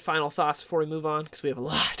 any final thoughts before we move on? Because we have a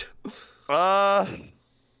lot. I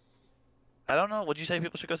don't know. Would you say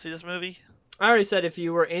people should go see this movie? I already said if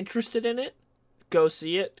you were interested in it, go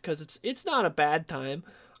see it, because it's not a bad time.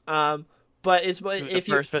 But if the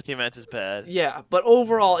first 15 minutes is bad. Yeah, but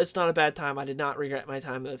overall, it's not a bad time. I did not regret my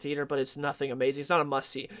time in the theater, but it's nothing amazing. It's not a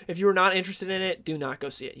must-see. If you are not interested in it, do not go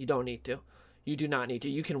see it. You don't need to. You do not need to.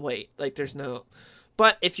 You can wait. Like, there's no...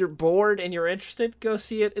 But if you're bored and you're interested, go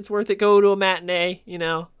see it. It's worth it. Go to a matinee, you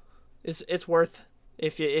know. It's worth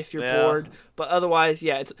if you're bored. But otherwise,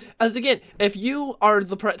 yeah. If you are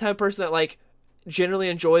the type of person that, like, generally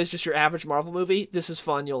enjoys just your average Marvel movie, this is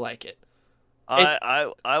fun. You'll like it. I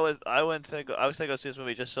was going to go see this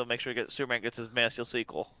movie just so make sure Superman gets his Man of Steel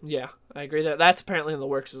sequel. Yeah, I agree that's apparently in the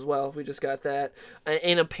works as well. We just got that,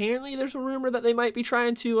 and apparently there's a rumor that they might be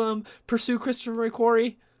trying to pursue Christopher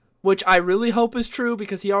McQuarrie, which I really hope is true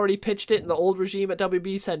because he already pitched it, and the old regime at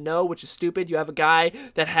WB said no, which is stupid. You have a guy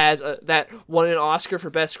that has that won an Oscar for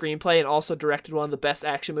best screenplay and also directed one of the best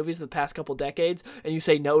action movies of the past couple decades, and you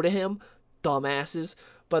say no to him, dumbasses.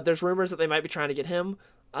 But there's rumors that they might be trying to get him.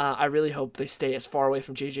 I really hope they stay as far away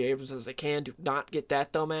from J.J. Abrams as they can. Do not get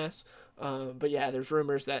that dumbass. But yeah, there's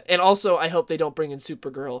rumors that... And also, I hope they don't bring in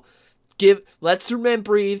Supergirl. Let Superman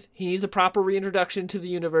breathe. He needs a proper reintroduction to the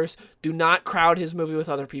universe. Do not crowd his movie with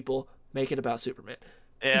other people. Make it about Superman.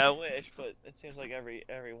 Yeah, I wish, but it seems like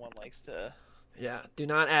everyone likes to... Yeah, do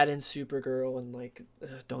not add in Supergirl and, like,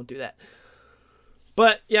 don't do that.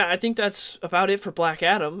 But, yeah, I think that's about it for Black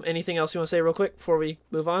Adam. Anything else you want to say real quick before we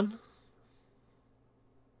move on?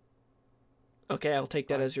 Okay, I'll take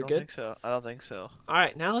that as you're good. I don't think so. All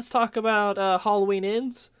right, now let's talk about Halloween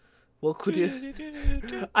Ends. We'll do.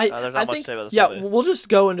 There's not much to say about this movie. We'll just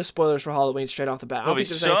go into spoilers for Halloween straight off the bat. I don't think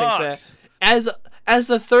there's anything to say. As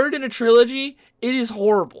the third in a trilogy, it is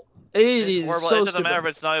horrible. It It's is horrible. so It doesn't matter stupid.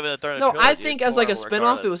 if it's not even a third of the No, trilogy. I think It's as like a horrible spin-off, it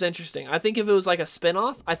regardless. was interesting. I think if it was like a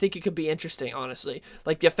spin-off, I think it could be interesting, honestly.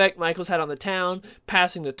 Like the effect Michael's had on the town,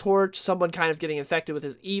 passing the torch, someone kind of getting infected with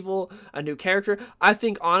his evil, a new character. I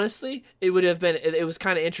think honestly, it would have been it was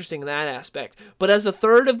kind of interesting in that aspect. But as a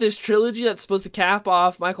third of this trilogy that's supposed to cap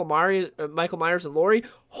off Michael Myers and Laurie,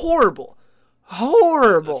 horrible.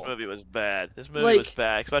 Horrible. This movie was bad. This movie was Like,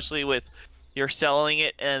 bad, especially with you're selling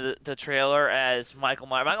it in the trailer as Michael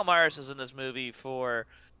Myers. Michael Myers is in this movie for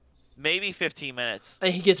maybe 15 minutes.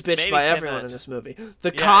 and he gets bitched Maybe by 10 everyone in minutes. this movie.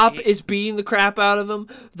 The Yeah, cop he- is beating the crap out of him.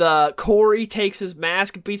 The Corey takes his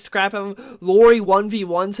mask and beats the crap out of him. Laurie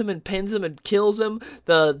 1v1s him and pins him and kills him.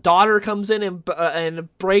 The daughter comes in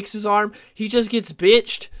and breaks his arm. He just gets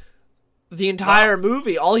bitched the entire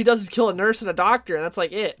movie. All he does is kill a nurse and a doctor, and that's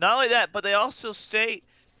like it. Not only that, but they also state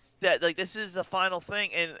that like this is the final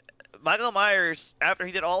thing, and Michael Myers, after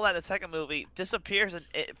he did all that in the second movie, disappears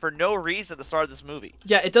for no reason at the start of this movie.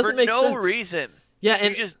 Yeah, it doesn't For make no sense. reason. Yeah, He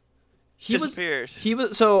and just he was disappears.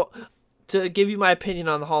 so to give you my opinion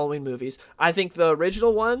on the Halloween movies, I think the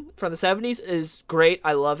original one from the 70s is great.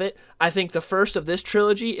 I love it. I think the first of this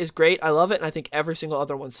trilogy is great. I love it. And I think every single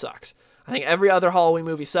other one sucks. I think every other Halloween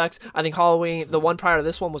movie sucks. I think Halloween, the one prior to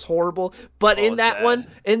this one, was horrible. But Oh, in that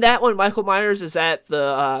one, Michael Myers is at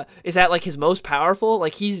like his most powerful.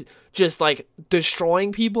 Like he's just like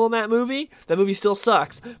destroying people in that movie. That movie still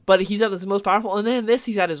sucks, but he's at his most powerful. And then this,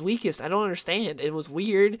 he's at his weakest. I don't understand. It was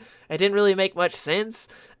weird. It didn't really make much sense.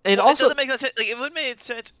 And Well, also, it doesn't make sense. Like it would make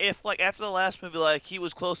sense if, like, after the last movie, like he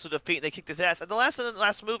was close to defeat and they kicked his ass. And the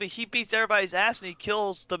last movie, he beats everybody's ass and he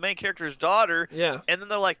kills the main character's daughter. yeah, And then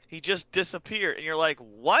they're like, he just disappeared, and you're like,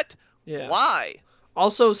 what? yeah. Why?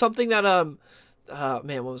 Also, something that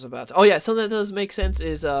man, what was I about to? Oh yeah, something that does make sense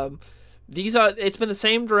is it's been the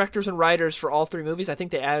same directors and writers for all three movies. I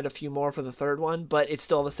think they added a few more for the third one, but it's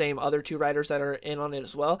still the same other two writers that are in on it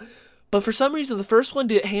as well. But for some reason, the first one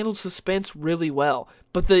handled suspense really well.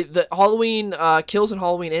 But the Halloween kills and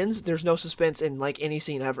Halloween ends, there's no suspense in like any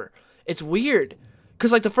scene ever. It's weird.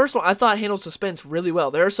 Because like the first one, I thought handled suspense really well.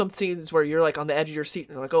 There are some scenes where you're like on the edge of your seat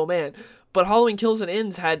and you're like, oh man. But Halloween Kills and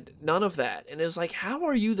Ends had none of that. And it was like, how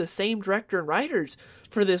are you the same director and writers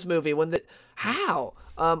for this movie? How?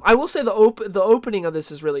 I will say the opening of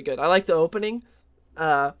this is really good. I like the opening.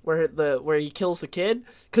 Where he kills the kid,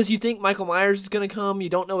 because you think Michael Myers is gonna come, you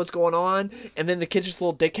don't know what's going on, and then the kid's just a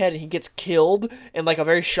little dickhead and he gets killed in like a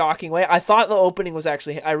very shocking way. I thought the opening was I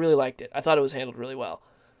really liked it. I thought it was handled really well.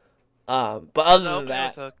 But other than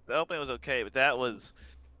that, The opening was okay, but that was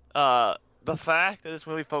the fact that this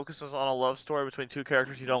movie focuses on a love story between two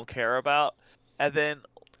characters you don't care about, and then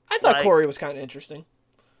I thought like, Corey was kind of interesting.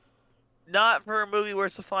 not for a movie where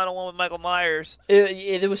it's the final one with Michael Myers.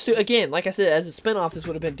 It was again, like I said, as a spinoff, this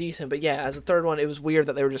would have been decent. But yeah, as a third one, it was weird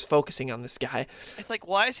that they were just focusing on this guy. It's like,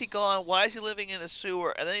 why is he gone? Why is he living in a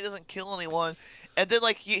sewer? And then he doesn't kill anyone. And then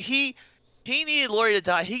like he needed Laurie to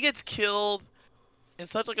die. He gets killed in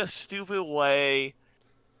such like a stupid way,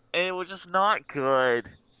 and it was just not good.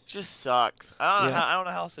 Just sucks. I don't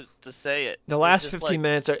know how else to say it. The It's last just 15 like,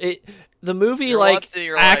 minutes are the movie you're like watching it,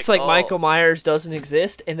 you're acts like oh. Michael Myers doesn't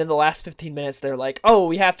exist, and then the last 15 minutes they're like, oh,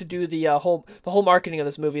 we have to do the whole marketing of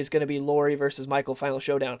this movie is going to be Laurie versus Michael final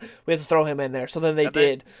showdown. We have to throw him in there. So then they And then-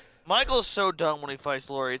 did. Michael's so dumb when he fights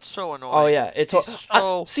Laurie. It's so annoying. Oh yeah, it's He's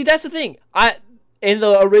so see that's the thing. In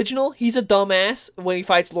the original, he's a dumbass. When he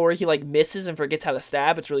fights Laurie, he like misses and forgets how to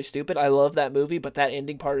stab. It's really stupid. I love that movie, but that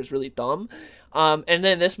ending part is really dumb. And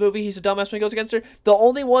then this movie, he's a dumbass when he goes against her. The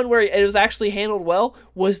only one where it was actually handled well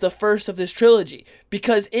was the first of this trilogy.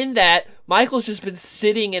 Because in that, Michael's just been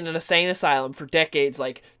sitting in an insane asylum for decades,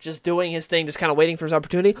 like, just doing his thing, just kind of waiting for his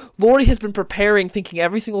opportunity. Laurie has been preparing, thinking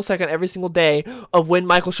every single second, every single day of when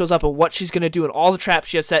Michael shows up and what she's going to do and all the traps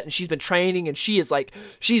she has set, and she's been training, and she's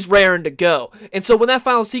raring to go. And so when that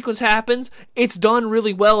final sequence happens, it's done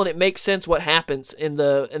really well, and it makes sense what happens in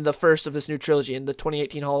the first of this new trilogy, in the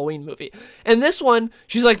 2018 Halloween movie. And this one,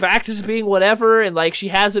 she's like back to just being whatever, and like she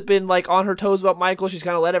hasn't been like on her toes about Michael. She's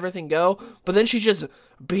kind of let everything go, but then she just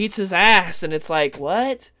beats his ass, and it's like,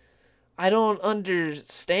 what? I don't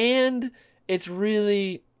understand. It's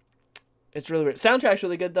really weird. Soundtrack's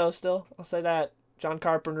really good though. Still, I'll say that. John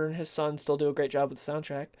Carpenter and his son still do a great job with the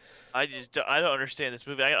soundtrack. I don't understand this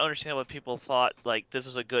movie. I don't understand what people thought like this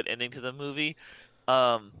was a good ending to the movie.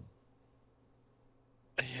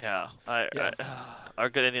 Yeah, our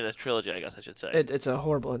good ending of the trilogy, I guess I should say. It's a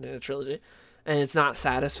horrible ending of the trilogy, and it's not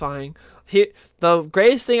satisfying. The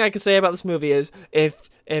greatest thing I can say about this movie is if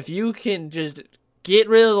you can just get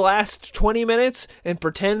rid of the last 20 minutes and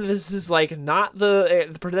pretend this is like not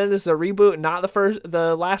pretend this is a reboot, not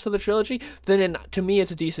the last of the trilogy, then to me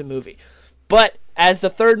it's a decent movie. But as the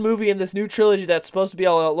third movie in this new trilogy that's supposed to be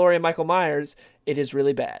all about Laurie and Michael Myers, it is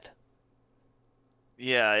really bad.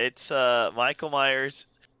 Yeah, it's Michael Myers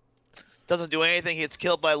doesn't do anything. He gets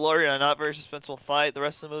killed by Laurie in a not very suspenseful fight. The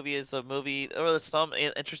rest of the movie is a movie. There's some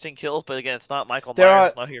interesting kills, but again, it's not Michael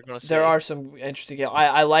Myers. Not who you're gonna see. There are some interesting kills.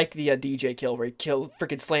 I like the DJ kill where he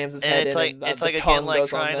freaking slams his head it's in. Like, and it's the like tongue again like goes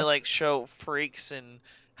trying on to like show freaks and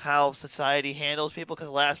how society handles people. Because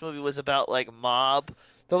the last movie was about like mob.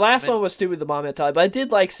 The last one was stupid, the mom mentality, but I did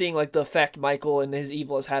like seeing like the effect Michael and his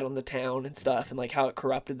evil has had on the town and stuff, and like how it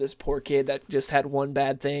corrupted this poor kid that just had one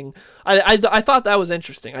bad thing. I thought that was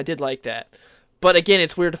interesting. I did like that, but again,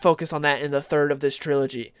 it's weird to focus on that in the third of this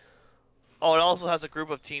trilogy. Oh, it also has a group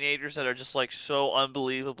of teenagers that are just like so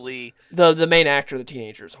unbelievably the main actor, the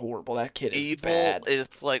teenager, is horrible. That kid is evil. bad.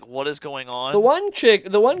 It's like, what is going on?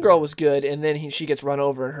 The one girl was good, and then she gets run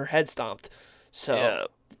over and her head stomped. So yeah,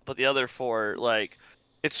 but the other four like.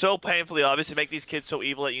 It's so painfully obvious to make these kids so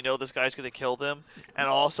evil that you know this guy's going to kill them. And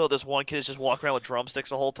also, this one kid is just walking around with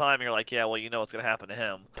drumsticks the whole time. And you're like, yeah, well, you know what's going to happen to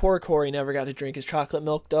him. Poor Corey never got to drink his chocolate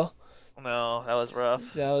milk, though. No, that was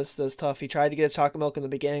rough. That was tough. He tried to get his chocolate milk in the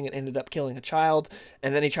beginning and ended up killing a child.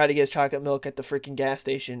 And then he tried to get his chocolate milk at the freaking gas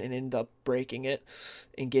station and ended up breaking it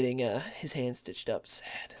and getting his hand stitched up.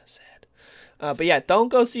 Sad. But yeah, don't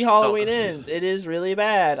go see Halloween Ends. It is really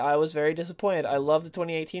bad. I was very disappointed. I love the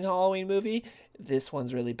 2018 Halloween movie. This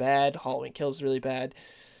one's really bad. Halloween Kills is really bad.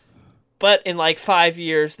 But in like 5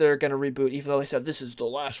 years, they're gonna reboot. Even though they said this is the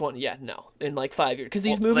last one. Yeah, no. In like 5 years, because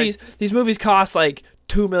these movies cost like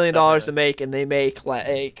 $2 million to make, and they make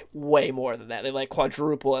like way more than that. They like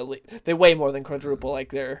quadruple at least. They way more than quadruple.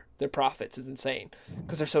 Like their profits is insane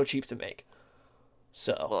because they're so cheap to make.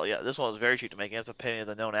 So well, yeah, this one was very cheap to make. You have to pay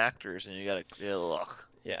the known actors, and you gotta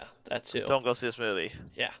yeah, that too. Don't go see this movie.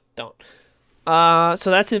 Yeah, don't.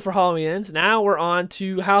 So that's it for Halloween Ends. Now we're on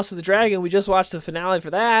to House of the Dragon. We just watched the finale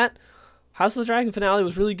for that. House of the Dragon finale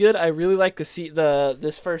was really good. I really liked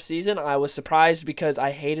this first season. I was surprised because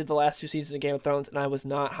I hated the last 2 seasons of Game of Thrones, and I was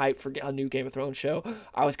not hyped for a new Game of Thrones show.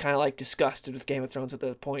 I was kind of like disgusted with Game of Thrones at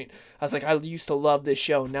that point. I was like, I used to love this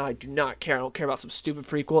show, and now I do not care. I don't care about some stupid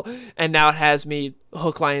prequel, and now it has me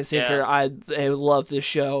hook, line, and sinker. Yeah. I love this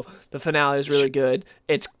show. The finale is really good.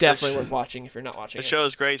 It's definitely worth watching if you're not watching it. The show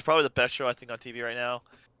is great. It's probably the best show I think on TV right now.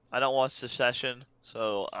 I don't watch Succession,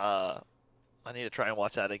 so I need to try and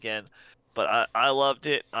watch that again. But I loved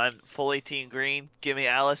it. I'm fully Team Green. Give me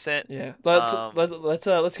Alicent. Yeah.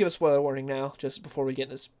 Let's give a spoiler warning now, just before we get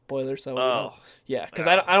into spoilers. So because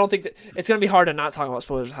I don't think that it's gonna be hard to not talk about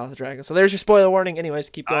spoilers of House of the Dragon. So there's your spoiler warning. Anyways,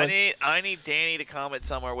 keep going. I need Danny to comment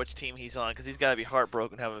somewhere which team he's on, because he's got to be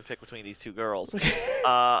heartbroken having to pick between these two girls.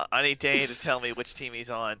 I need Danny to tell me which team he's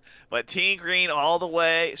on. But Team Green all the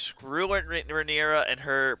way. Screw Rhaenyra and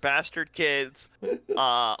her bastard kids.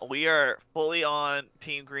 We are fully on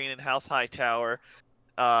Team Green and House Hightower.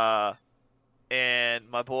 And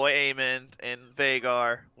my boy Aemon and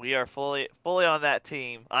Vhagar, we are fully on that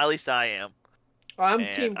team. At least I am. I'm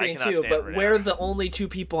Team Green too, but we're the only 2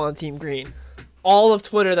 people on Team Green. All of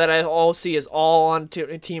Twitter that I all see is all on Team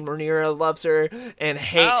Rhaenyra, loves her, and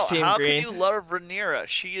hates Team Green. How can you love Rhaenyra?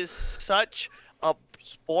 She is such a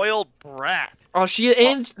spoiled brat. Oh,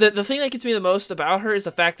 the thing that gets me the most about her is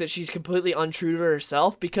the fact that she's completely untrue to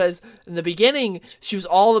herself, because in the beginning she was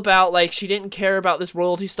all about, like, she didn't care about this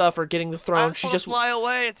royalty stuff or getting the throne. She just fly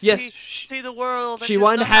away and see the world. She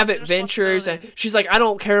wanted to have adventures, and she's like, I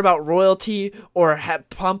don't care about royalty or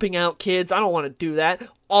pumping out kids. I don't want to do that.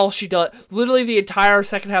 All she does, literally the entire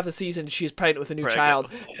second half of the season, she's pregnant with a new child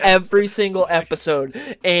every single episode,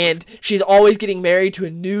 and she's always getting married to a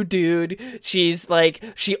new dude. She's like,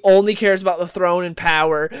 she only cares about the throne and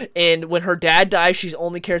power, and when her dad dies, she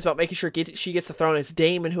only cares about making sure she gets the throne. It's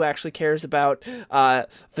Daemon who actually cares about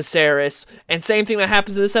Viserys, and same thing that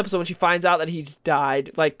happens in this episode when she finds out that he's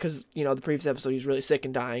died, like, because, you know, the previous episode he's really sick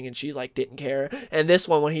and dying, and she, like, didn't care, and this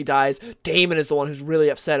one, when he dies, Daemon is the one who's really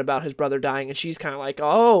upset about his brother dying, and she's kind of like,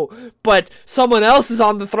 oh, but someone else is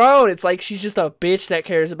on the throne. It's like she's just a bitch that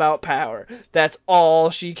cares about power. That's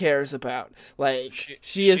all she cares about. Like,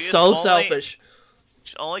 she is so selfish.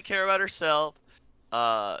 She only cares about herself.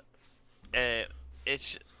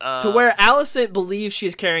 It's to where Alicent believes she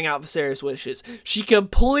is carrying out Viserys' wishes. She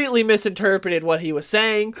completely misinterpreted what he was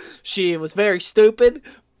saying. She was very stupid,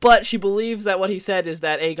 but she believes that what he said is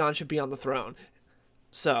that Aegon should be on the throne.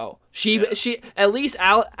 So she at least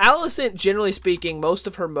Alicent, generally speaking, most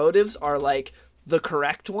of her motives are like the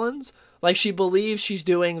correct ones. Like, she believes she's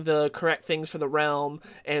doing the correct things for the realm,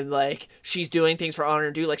 and, like, she's doing things for honor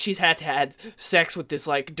and due. Like, she's had to have sex with this,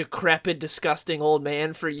 like, decrepit, disgusting old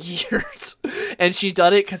man for years. And she's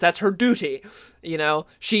done it because that's her duty. You know?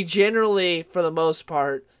 She generally, for the most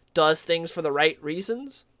part, does things for the right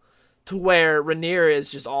reasons. To where Rhaenyra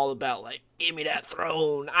is just all about, like, give me that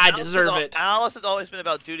throne. I deserve it. Alice has always been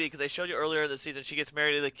about duty, because they showed you earlier in the season she gets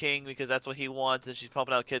married to the king because that's what he wants, and she's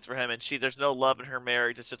pumping out kids for him, and there's no love in her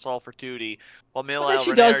marriage. It's just all for duty. While meanwhile,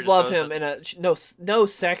 She does love him in no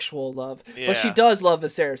sexual love, but she does love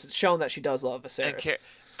Viserys. It's shown that she does love Viserys.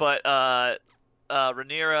 But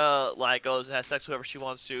Rhaenyra, like, goes and has sex with whoever she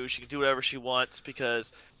wants to. She can do whatever she wants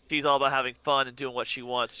because she's all about having fun and doing what she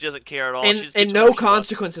wants. She doesn't care at all. And no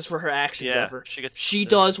consequences for her actions ever. She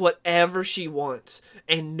does whatever she wants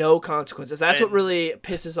and no consequences. That's what really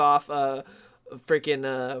pisses off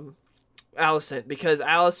freaking Alicent, because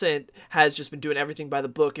Alicent has just been doing everything by the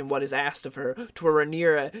book and what is asked of her, to where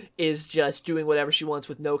Rhaenyra is just doing whatever she wants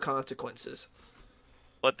with no consequences.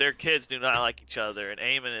 But their kids do not like each other, and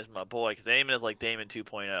Aemon is my boy, because Aemon is like Daemon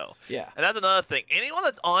 2.0. Yeah. And that's another thing. Anyone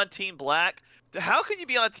that's on Team Black, how can you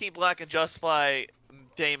be on Team Black and justify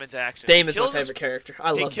Daemon's actions? Daemon's my favorite character.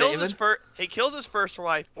 I love Daemon. He kills his first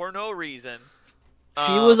wife for no reason.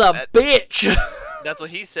 She was a bitch. That's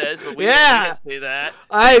what he says, but we didn't say that.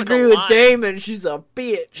 I agree with Daemon. She's a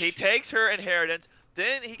bitch. He takes her inheritance.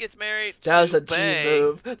 Then he gets married to was a G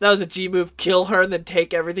move. That was a G move. Kill her and then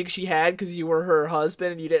take everything she had because you were her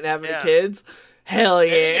husband and you didn't have any kids. Hell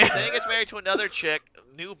yeah. Then he gets married to another chick,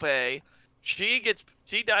 New Bay. She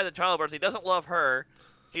dies in childbirth. He doesn't love her.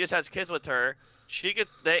 He just has kids with her.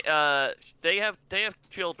 They have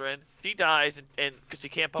children. She dies and because he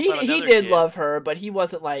can't pump out another He did kid. love her, but he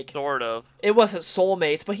wasn't like sort of. It wasn't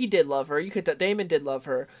soulmates, but he did love her. Daemon did love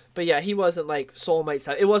her, but yeah, he wasn't like soulmates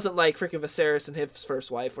type. It wasn't like freaking Viserys and his first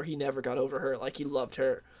wife, where he never got over her. Like, he loved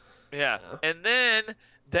her. Yeah, and then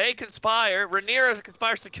they conspire. Rhaenyra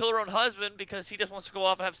conspires to kill her own husband because he just wants to go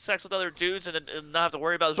off and have sex with other dudes and not have to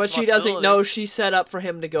worry about his responsibilities. But she doesn't know. She set up for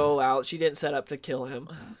him to go out. She didn't set up to kill him.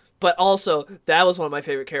 But also, that was one of my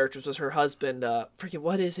favorite characters, was her husband. Freaking,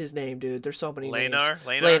 what is his name, dude? There's so many names.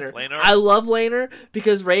 Laenor. I love Laenor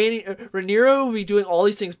because Rhaenyra would be doing all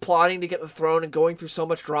these things, plotting to get the throne and going through so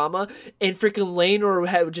much drama, and freaking Laenor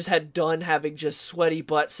had done having just sweaty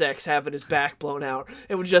butt sex, having his back blown out,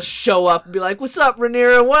 and would just show up and be like, "What's up,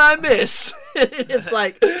 Rhaenyra? What I miss?" It's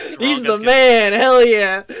like, he's the man. Hell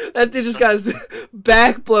yeah. That dude just got his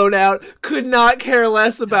back blown out, could not care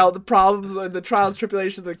less about the problems and the trials and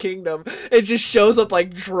tribulations of the kingdom. It just shows up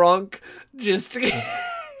like drunk, just...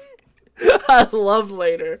 I loved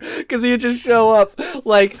later because he would just show up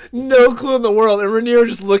like no clue in the world, and Rhaenyra would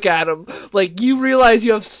just look at him like, you realize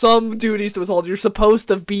you have some duties to withhold. You're supposed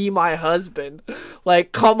to be my husband.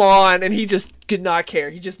 Like, come on. And he just did not care.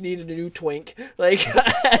 He just needed a new twink. Like,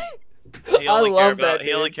 He only cared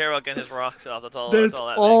about getting his rocks off. That's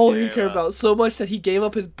all he cared about. So much that he gave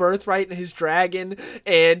up his birthright and his dragon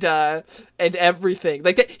and everything.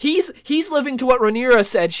 Like that, he's living to what Rhaenyra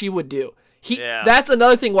said she would do. That's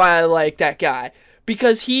another thing why I like that guy.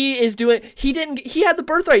 Because he had the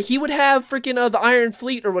birthright. He would have freaking the Iron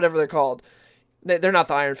Fleet or whatever they're called. They're not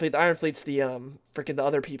the Iron Fleet. The Iron Fleet's the freaking the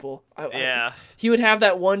other people. He would have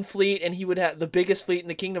that one fleet, and he would have the biggest fleet in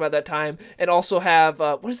the kingdom at that time, and also have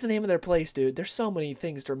what is the name of their place, dude? There's so many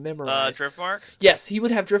things to memorize. Driftmark? Yes, he would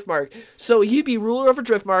have Driftmark. So he'd be ruler over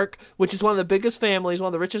Driftmark, which is one of the biggest families, one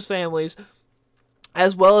of the richest families,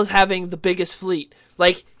 as well as having the biggest fleet.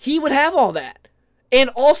 Like, he would have all that. And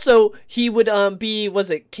also, he would be, was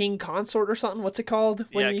it King Consort or something? What's it called?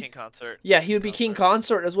 King Consort. Yeah, he would be King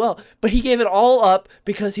Consort as well. But he gave it all up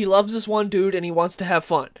because he loves this one dude and he wants to have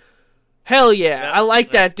fun. Hell yeah, I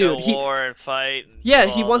like that dude. War and fight.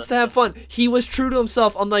 He wants to have fun. He was true to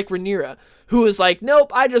himself, unlike Rhaenyra, who was like,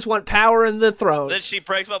 nope, I just want power and the throne. Then she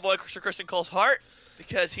breaks my boy Sir Criston Cole's heart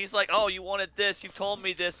because he's like, oh, you wanted this, you've told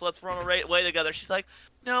me this, let's run away together. She's like,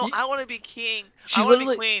 no, I want to be king. I want to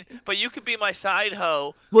be queen, but you could be my side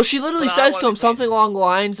hoe. Well, she literally says to him something along the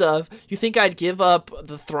lines of, you think I'd give up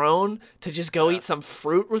the throne to just go eat some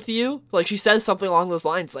fruit with you? Like, she says something along those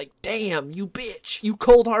lines, like, damn, you bitch. You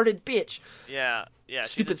cold-hearted bitch. Yeah,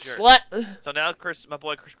 stupid slut. So now my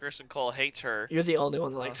boy Criston Cole hates her. You're the only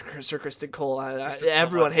one that likes Sir Criston Cole.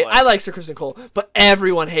 Everyone hates. I like Sir Criston Cole, but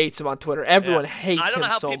everyone hates him on Twitter. Everyone hates him so much.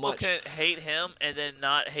 I don't know how people can hate him and then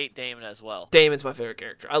not hate Daemon as well. Daemon's my favorite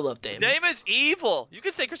character. I love Daemon. Daemon's evil. You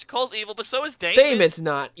can say Criston Cole's evil, but so is Daemon. Daemon's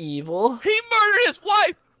not evil. He murdered his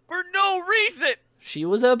wife for no reason. She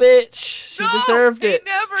was a bitch. She deserved it.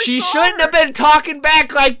 She shouldn't have been talking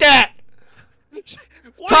back like that.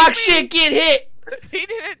 Talk shit, get hit. He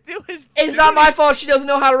didn't do his. It's not my fault she doesn't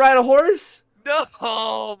know how to ride a horse. No,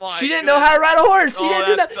 oh my. She didn't know how to ride a horse. He didn't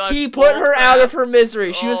do that. He put her out of her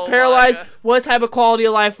misery. She was paralyzed. What type of quality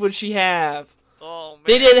of life would she have? Oh, man.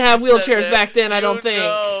 They didn't have wheelchairs back then, I don't think.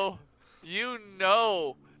 You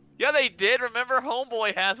know. Yeah, they did. Remember,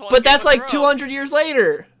 Homeboy has one. But that's like 200 years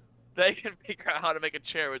later. They can figure out how to make a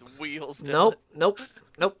chair with wheels. Nope.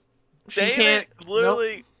 She can't.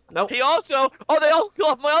 Literally. Nope. He also. Oh, they also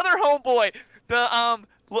killed my other homeboy.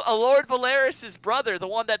 The Lord Valeris' brother, the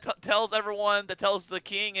one that tells everyone, that tells the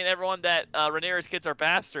king and everyone that Rhaenyra's kids are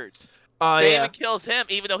bastards. Daemon kills him,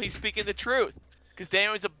 even though he's speaking the truth. Because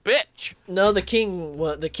Daemon was a bitch. No, the king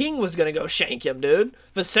was gonna go shank him, dude.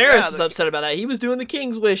 Viserys was upset about that. He was doing the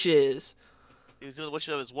king's wishes. He was doing the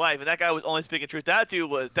wishes of his wife, and that guy was only speaking truth. That dude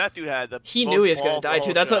had the. He knew he was gonna die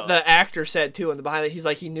too. That's what the actor said too. In the behind it, he's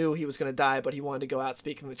like, he knew he was gonna die, but he wanted to go out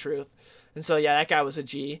speaking the truth. And so yeah, that guy was a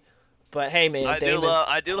G. But hey, man, I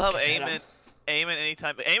Daemon, do love Aemon. Aemon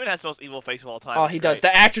anytime. Aemon has the most evil face of all time. Oh, he does.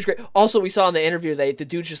 The actor's great. Also, we saw in the interview the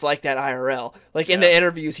dude's just like that IRL. Like in the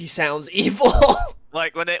interviews, he sounds evil.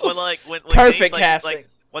 Like when perfect casting. Like,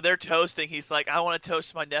 when they're toasting, he's like, "I want to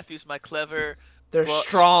toast my nephews, my clever." They're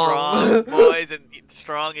strong boys, and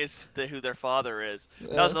strong is who their father is.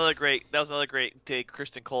 Yeah. That was another great dig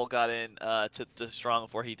Kristen Cole got in to the Strong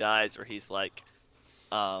before he dies, where he's like,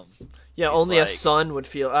 yeah, only a son would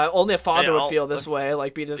feel. Only a father would feel this way.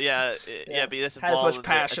 Like be this. Be this has involved much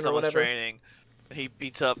passion or whatever. Training. He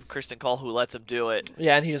beats up Kristen Cole, who lets him do it.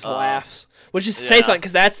 Yeah, and he just laughs, which is say something,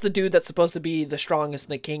 because that's the dude that's supposed to be the strongest in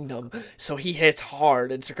the kingdom. So he hits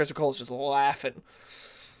hard, and Sir Kristen Cole's just laughing.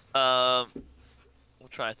 We'll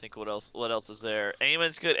try to think what else is there.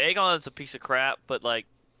 Aemon's good. Aegon's a piece of crap, but like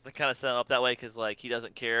they kind of set him up that way because like he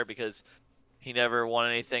doesn't care because he never won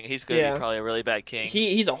anything. He's going to be probably a really bad king.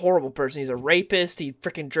 He's a horrible person. He's a rapist. He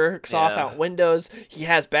freaking jerks off out windows. He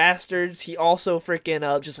has bastards. He also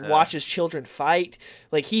freaking just watches children fight.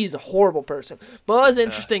 Like, he's a horrible person. But it was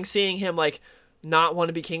interesting seeing him, like, not want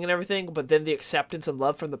to be king and everything, but then the acceptance and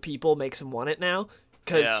love from the people makes him want it now.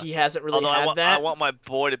 Because he hasn't really had that. I want my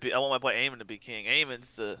boy Aemon to be king.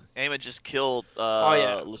 Aemon just killed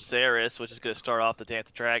Lucerys, which is going to start off the Dance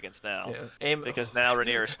of Dragons now. Yeah. Because now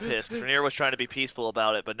Rhaenyra's pissed. Rhaenyra was trying to be peaceful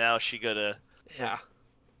about it, but now she gonna. Yeah.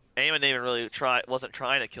 Aemon didn't even really wasn't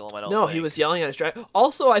trying to kill him. I don't. No, think. He was yelling at his dragon.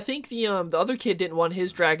 Also, I think the other kid didn't want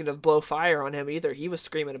his dragon to blow fire on him either. He was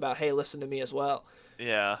screaming about, "Hey, listen to me as well."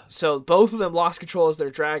 Yeah. So both of them lost control as their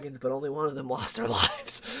dragons, but only one of them lost their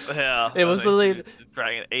lives. Yeah. It was literally the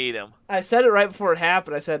dragon ate him. I said it right before it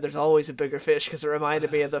happened. I said there's always a bigger fish because it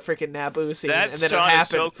reminded me of the freaking Naboo scene. That and then shot it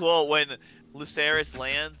happened. is so cool when Lucerys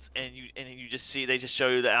lands and you just see they just show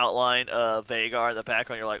you the outline of Vhagar in the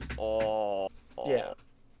background. You're like, oh. Yeah.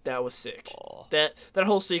 That was sick. Oh. That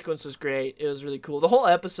whole sequence was great. It was really cool. The whole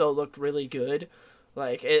episode looked really good.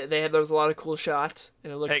 Like there was a lot of cool shots,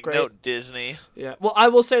 and it looked great. Take note, Disney. Yeah. Well, I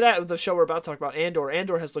will say that with the show we're about to talk about,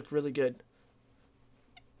 Andor has looked really good.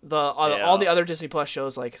 All the other Disney Plus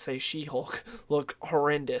shows, like say She-Hulk, look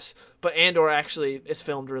horrendous, but Andor actually is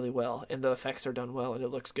filmed really well, and the effects are done well, and it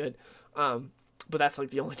looks good. But that's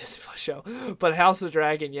like the only Disney Plus show. But House of the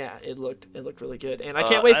Dragon, yeah, it looked really good, and I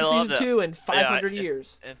can't wait for season 2 in 500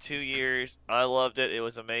 years. In 2 years, I loved it. It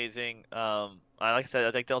was amazing. Like I said,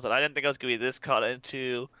 I think Dylan said I didn't think I was gonna be this caught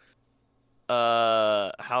into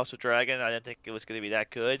House of Dragon. I didn't think it was gonna be that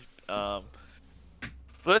good. But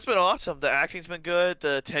it's been awesome. The acting's been good.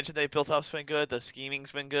 The tension they built up's been good. The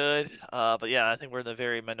scheming's been good. But yeah, I think we're in the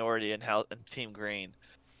very minority in Team Green.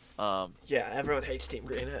 Yeah, everyone hates Team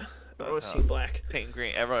Green. Everyone's Team Black. Team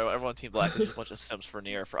Green. Everyone Team Black is just a bunch of simps for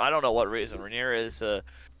Rhaenyra. For I don't know what reason. Rhaenyra is a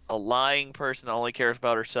lying person that only cares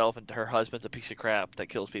about herself, and her husband's a piece of crap that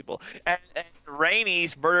kills people. And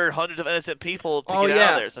Rhaenys murdered hundreds of innocent people to get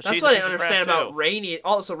out of there. So that's what I didn't understand about Rhaenys.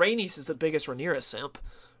 Also, Rhaenys is the biggest Rhaenyra simp.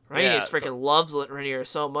 Rhaenys freaking loves Rhaenyra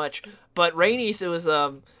so much. But Rhaenys, it was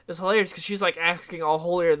hilarious because she's like acting all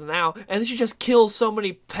holier than thou, and then she just kills so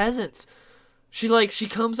many peasants. She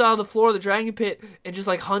comes out of the floor of the dragon pit, and just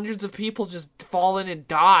like hundreds of people just fall in and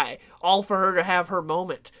die, all for her to have her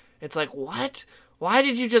moment. It's like, what? Why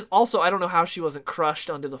did you just... Also, I don't know how she wasn't crushed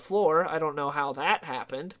onto the floor. I don't know how that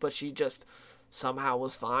happened, but she just somehow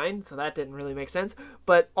was fine, so that didn't really make sense.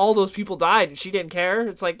 But all those people died, and she didn't care.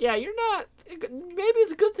 It's like, yeah, you're not... Maybe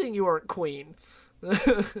it's a good thing you weren't queen.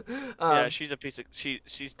 Yeah, she's a piece of...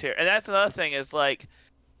 She's terrible. And that's another thing, is like...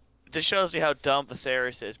 This shows you how dumb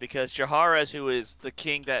Viserys is, because Jaehaerys, who is the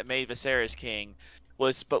king that made Viserys king,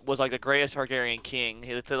 was like the greatest Targaryen king.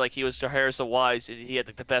 He said like he was Jaehaerys the Wise. And he had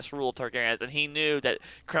like, the best rule of Targaryens, and he knew that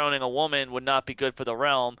crowning a woman would not be good for the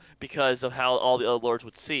realm because of how all the other lords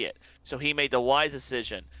would see it. So he made the wise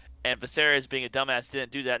decision. And Viserys, being a dumbass,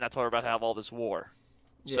 didn't do that, and that's why we're about to have all this war.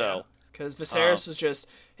 Yeah. So, because Viserys was just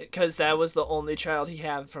because that was the only child he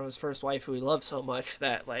had from his first wife, who he loved so much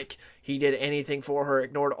that like he did anything for her,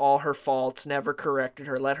 ignored all her faults, never corrected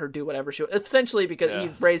her, let her do whatever she essentially because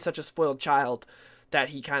he raised such a spoiled child that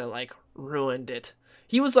he kind of like ruined it.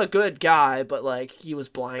 He was a good guy, but like he was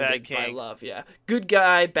blinded by love. Yeah, good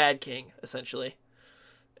guy, bad king, essentially.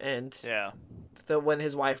 And yeah. So when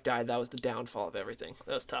his wife died, that was the downfall of everything.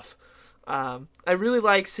 That was tough. I really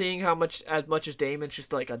like seeing as much as Daemon's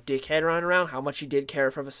just like a dickhead running around, how much he did care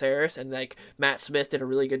for Viserys, and like Matt Smith did a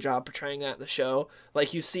really good job portraying that in the show.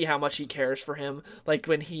 Like you see how much he cares for him. Like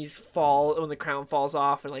when when the crown falls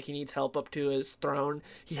off and like he needs help up to his throne,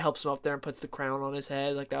 he helps him up there and puts the crown on his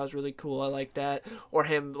head. Like that was really cool. I like that. Or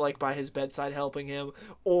him like by his bedside helping him.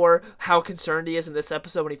 Or how concerned he is in this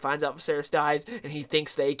episode when he finds out Viserys dies and he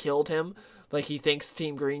thinks they killed him. Like he thinks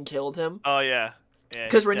Team Green killed him. Oh yeah.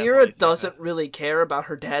 Because Rhaenyra doesn't really care about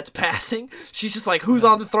her dad's passing. She's just like, who's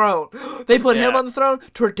on the throne? They put him on the throne.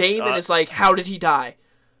 To her, Daemon is like, how did he die?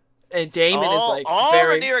 And Daemon is like, all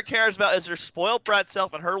Rhaenyra cares about is her spoiled brat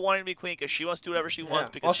self and her wanting to be queen because she wants to do whatever she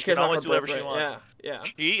wants because she can always do whatever she wants. Yeah.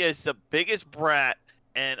 She is the biggest brat,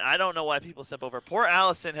 and I don't know why people step over. Poor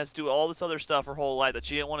Alicent has to do all this other stuff her whole life that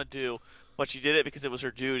she didn't want to do, but she did it because it was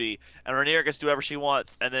her duty. And Rhaenyra gets to do whatever she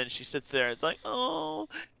wants, and then she sits there and it's like, oh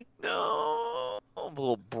no,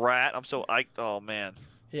 little brat. Oh man.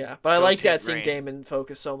 Yeah, but I like that seeing Daemon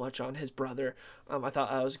focus so much on his brother. I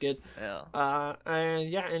thought that was good. Yeah. And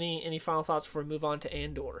yeah, any final thoughts before we move on to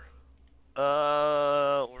Andor?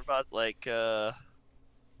 We're about like oh,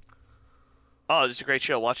 it's a great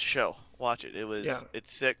show. Watch the show. Watch it.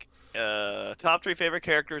 It's sick. Top 3 favorite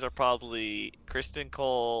characters are probably Kristen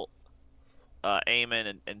Cole,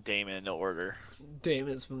 Aemon, and Daemon in no order.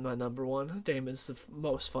 Daemon's my number one. Daemon's the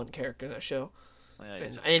most fun character in that show. Yeah,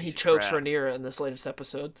 and he chokes Rhaenyra in this latest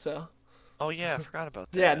episode, so. Oh yeah, I forgot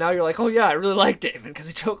about that. Yeah, now you're like, oh yeah, I really like Daemon because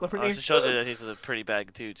he choked Rhaenyra. It shows you that he's a pretty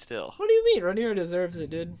bad dude still. What do you mean? Rhaenyra deserves it,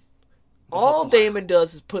 dude. All Daemon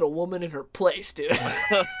does is put a woman in her place, dude.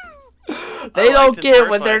 They don't get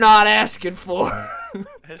what they're not asking for.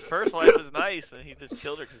 His first wife was nice, and he just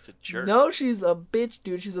killed her because he's a jerk. No, she's a bitch,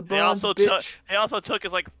 dude. She's a bronze bitch. He also took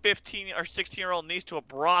his like 15 or 16-year-old niece to a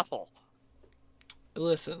brothel.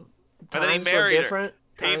 Listen, and then he married her.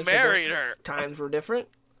 He married her. Times were different.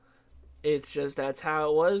 It's just that's how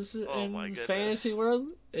it was in fantasy world.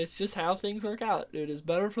 It's just how things work out, dude. It's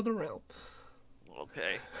better for the realm.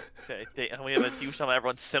 Okay. We have a huge time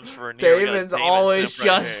everyone simps for Rhaenyra. Daemon's always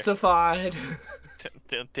justified.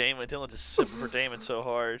 Dylan just simping for Daemon so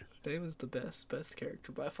hard. Daemon's the best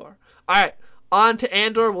character by far. All right, on to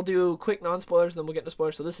Andor. We'll do quick non-spoilers, then we'll get into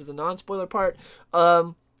spoilers. So this is the non-spoiler part.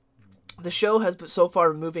 The show has so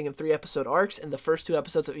far been moving in 3-episode arcs, and the first 2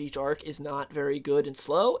 episodes of each arc is not very good and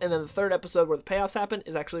slow. And then the 3rd episode, where the payoffs happen,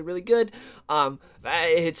 is actually really good.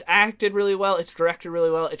 It's acted really well, it's directed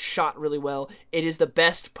really well, it's shot really well. It is the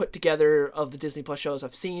best put together of the Disney Plus shows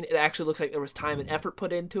I've seen. It actually looks like there was time and effort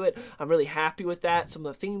put into it. I'm really happy with that. Some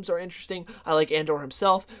of the themes are interesting. I like Andor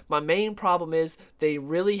himself. My main problem is they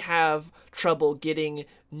really have trouble getting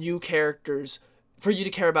new characters for you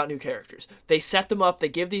to care about new characters. They set them up, they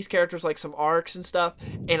give these characters like some arcs and stuff,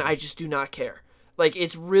 and I just do not care. Like,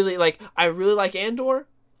 it's really like, I really like Andor.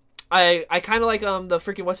 I kind of like the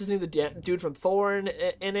freaking, what's his name, the dude from Thor in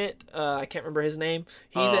it. I can't remember his name.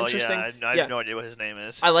 He's interesting. Yeah, I have no idea what his name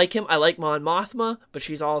is. I like him. I like Mon Mothma, but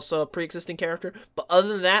she's also a pre-existing character. But other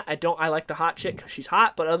than that, I don't. I like the hot chick 'cause she's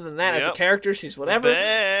hot. But other than that, as a character, she's whatever.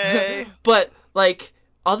 But like,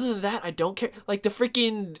 other than that, I don't care. Like, the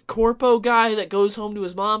freaking corpo guy that goes home to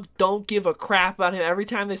his mom, don't give a crap about him. Every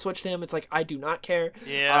time they switch to him, it's like, I do not care.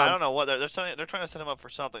 Yeah, I don't know what they're trying to set him up for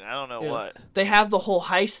something. I don't know what. They have the whole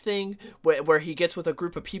heist thing where he gets with a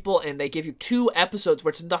group of people, and they give you 2 episodes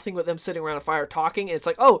where it's nothing but them sitting around a fire talking, and it's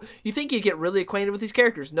like, oh, you think you'd get really acquainted with these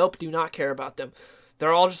characters? Nope, do not care about them.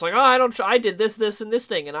 They're all just like, oh, I did this, and this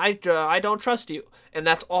thing, and I don't trust you. And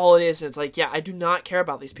that's all it is. And it's like, yeah, I do not care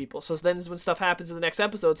about these people. So then when stuff happens in the next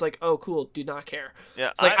episode, it's like, oh, cool, do not care. Yeah,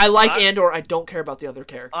 it's like, I like Andor, I don't care about the other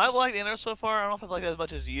characters. I like Andor so far. I don't know if I like it as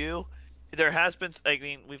much as you. There has been, I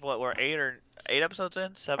mean, we're 8 episodes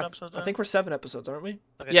in? 7 episodes in? I think we're 7 episodes, aren't we?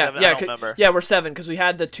 Okay, yeah, 7, I don't remember. Yeah, we're 7, because we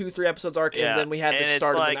had the 2-3 episodes arc, and then we had the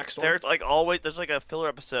start of the next one. There's there's like a filler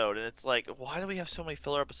episode, and it's like, why do we have so many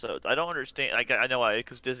filler episodes? I don't understand. I know why,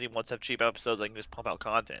 because Disney wants to have cheap episodes, they can just pump out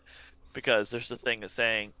content. Because there's the thing that's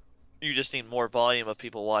saying, You just need more volume of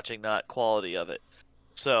people watching, not quality of it.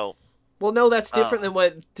 So, Well, no, that's uh, different than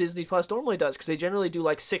what Disney Plus normally does, because they generally do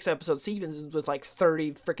like 6 episode seasons with like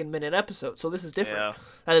 30 freaking minute episodes. So this is different. yeah.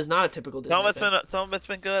 That is not a typical Disney thing. Some of it's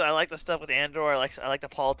been good. I like the stuff with Andor. I like the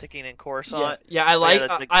politicking in Yeah, Coruscant. yeah, I But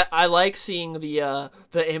like yeah, I like seeing the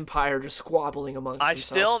Empire just squabbling amongst I themselves.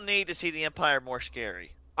 still need to see the Empire more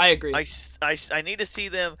scary. I agree. I need to see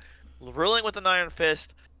them ruling with an iron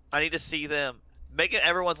fist. I need to see them making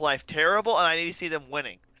everyone's life terrible, and I need to see them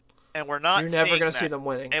winning. And we're not. You're never seeing gonna that. see them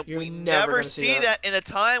winning. And You're we never never gonna see that in a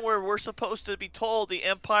time where we're supposed to be told the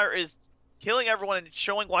Empire is killing everyone and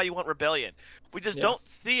showing why you want rebellion. We just Yeah. don't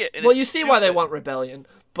see it. And Well, it's you see why they stupid. want rebellion,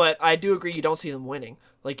 but I do agree you don't see them winning.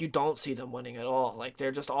 Like, you don't see them winning at all. Like,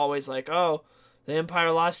 they're just always like, oh, the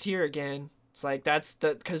Empire lost here again. It's like, that's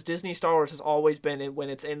the, because Disney Star Wars has always been in, when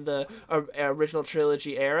it's in the original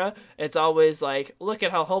trilogy era, it's always like, look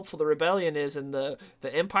at how hopeful the rebellion is, and the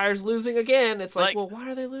Empire's losing again. It's like, well,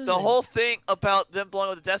 why are they losing? The whole thing about them blowing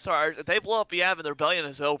up the Death Star, if they blow up Yavin, the rebellion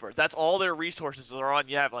is over. That's all their resources are on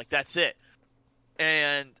Yavin. Like, that's it.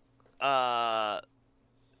 And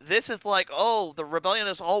this is like, oh, the rebellion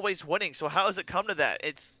is always winning. So how does it come to that?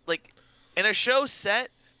 It's like, in a show set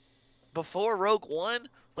before Rogue One,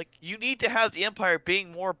 like, you need to have the Empire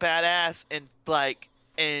being more badass and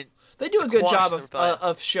they do a good squash job the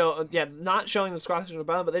rebellion. not showing the squash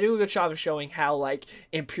rebellion, but they do a good job of showing how like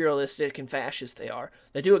imperialistic and fascist they are.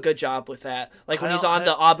 They do a good job with that. Like when he's on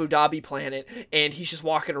the Abu Dhabi planet and he's just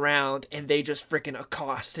walking around and they just freaking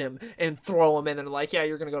accost him and throw him in and like, yeah,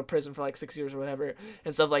 you're gonna go to prison for like 6 years or whatever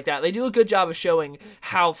and stuff like that. They do a good job of showing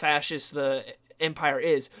how fascist the Empire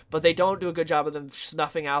is, but they don't do a good job of them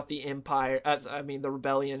snuffing out the Empire. The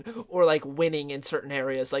rebellion, or like winning in certain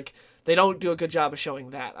areas. Like they don't do a good job of showing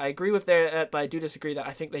that. I agree with that, but I do disagree that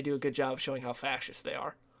I think they do a good job of showing how fascist they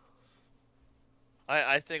are.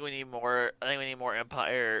 I think we need more. I think we need more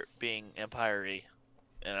Empire being Empire-y,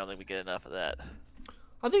 and I don't think we get enough of that.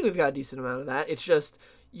 I think we've got a decent amount of that. It's just,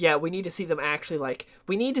 yeah, we need to see them actually like.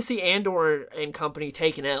 We need to see Andor and company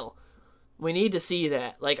take an L. We need to see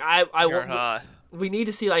that. Like we need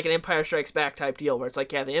to see like an Empire Strikes Back type deal where it's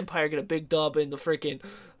like, yeah, the Empire get a big dub and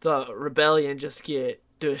the rebellion just get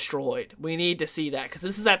destroyed. We need to see that because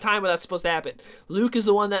this is that time where that's supposed to happen. Luke is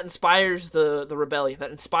the one that inspires the rebellion, that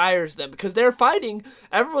inspires them because they're fighting.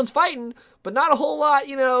 Everyone's fighting, but not a whole lot,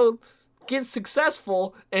 gets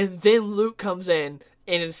successful, and then Luke comes in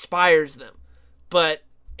and inspires them.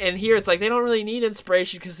 And here it's like they don't really need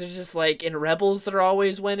inspiration because they're just like in Rebels they're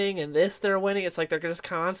always winning, and this they're winning. It's like they're just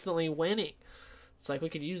constantly winning. It's like we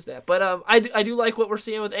could use that. But I do like what we're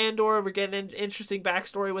seeing with Andor. We're getting an interesting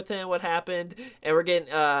backstory with him, what happened, and we're getting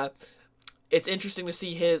it's interesting to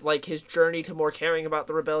see his journey to more caring about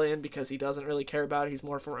the rebellion because he doesn't really care about it. He's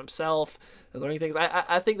more for himself and learning things.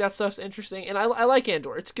 I think that stuff's interesting, and I like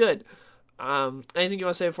Andor. It's good. Anything you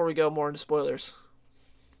want to say before we go more into spoilers?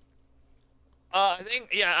 I think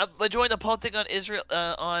I joined the politics on Israel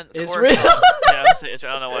on Israel. Yeah, I say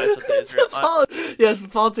Israel. I don't know why I said Israel. Yes, the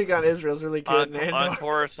politics on Israel is really good. On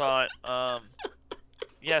Coruscant.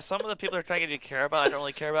 Yeah, some of the people are trying to get you to care about, I don't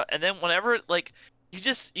really care about. And then whenever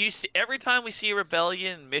you see every time we see a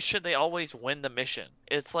rebellion mission, they always win the mission.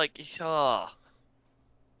 It's like, it's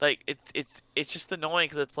just annoying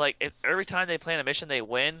because it's like if every time they plan a mission they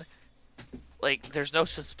win. Like, there's no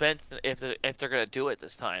suspense if they're gonna do it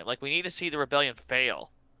this time. Like, we need to see the rebellion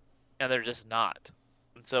fail, and they're just not.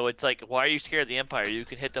 And so it's like, why are you scared of the Empire? You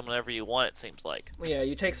can hit them whenever you want. It seems like. Yeah,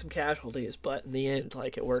 you take some casualties, but in the end,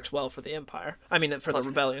 like, it works well for the Empire. I mean, for the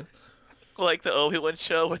rebellion. Like the Obi-Wan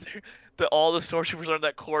show where all the stormtroopers are in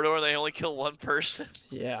that corridor and they only kill one person.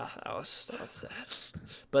 Yeah, that was sad.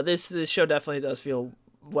 But this show definitely does feel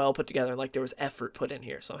well put together, and like there was effort put in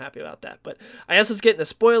here, so I'm happy about that. But I guess let's get into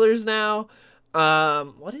spoilers now.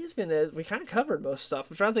 What has been? We kind of covered most stuff.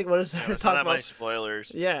 I'm trying to think what is there to talk about. Many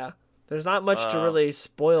spoilers. Yeah, there's not much to really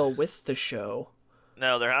spoil with the show.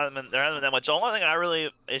 No, there hasn't been that much. The only thing I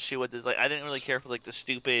really issue with is like I didn't really care for like the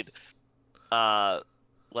stupid,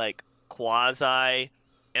 like quasi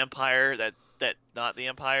empire that not the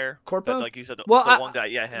Empire. Corpo? Like you said, the one guy,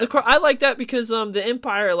 yeah, him. I like that because the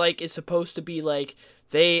Empire like is supposed to be like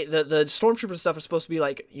the stormtroopers stuff are supposed to be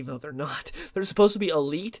like, even though they're not, they're supposed to be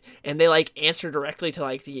elite and they like answer directly to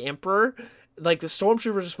like the Emperor, like the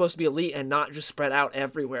stormtroopers are supposed to be elite and not just spread out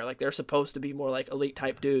everywhere. Like they're supposed to be more like elite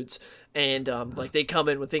type dudes, and like they come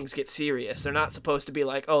in when things get serious. They're not supposed to be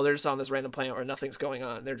like, oh, they're just on this random planet where nothing's going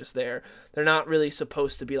on. They're just there. They're not really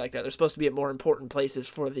supposed to be like that. They're supposed to be at more important places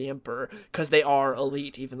for the Emperor because they are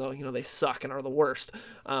elite, even though they suck and are the worst.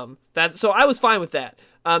 That's so I was fine with that.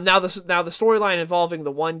 Now the storyline involving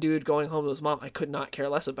the one dude going home to his mom, I could not care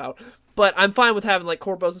less about. But I'm fine with having like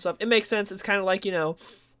corpos and stuff. It makes sense. It's kind of like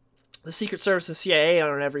the Secret Service and CIA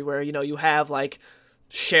aren't everywhere. You have like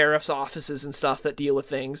sheriff's offices and stuff that deal with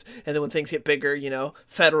things, and then when things get bigger,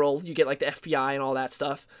 federal, you get like the FBI and all that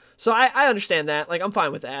stuff. So I understand that. Like I'm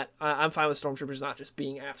fine with that. I'm fine with stormtroopers not just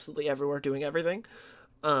being absolutely everywhere doing everything.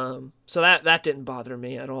 So that didn't bother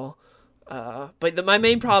me at all. But my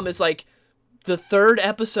main problem is like the third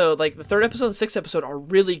episode and the sixth episode are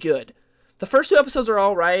really good. The first two episodes are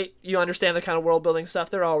all right. You understand the kind of world building stuff.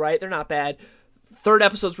 They're all right. They're not bad. Third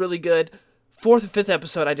episode's really good. Fourth and fifth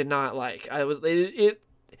episode I did not like.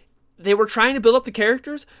 They were trying to build up the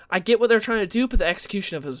characters. I get what they're trying to do, but the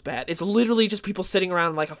execution of it was bad. It's literally just people sitting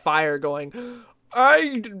around like a fire going,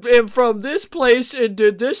 I am from this place and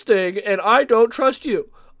did this thing, and I don't trust you.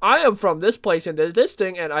 I am from this place and did this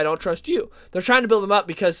thing, and I don't trust you. They're trying to build them up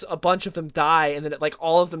because a bunch of them die, and then like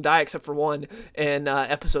all of them die except for one in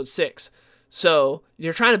episode 6. So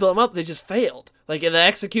you're trying to build them up, they just failed. Like in the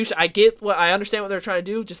execution, I understand what they're trying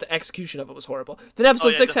to do, just the execution of it was horrible. Then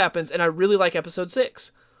episode 6 happens, and I really like episode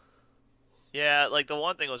 6. Yeah, like the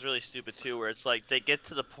one thing was really stupid too, where it's like they get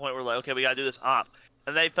to the point where like, okay, we gotta do this op,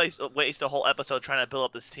 and they waste a whole episode trying to build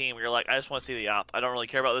up this team. Where you're like, I just want to see the op. I don't really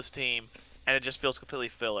care about this team, and it just feels completely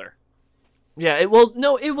filler. Yeah, it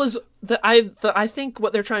was I think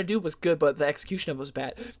what they're trying to do was good, but the execution of it was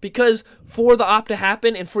bad. Because for the op to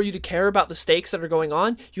happen and for you to care about the stakes that are going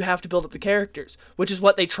on, you have to build up the characters, which is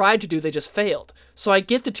what they tried to do, they just failed. So I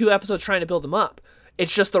get the 2 episodes trying to build them up.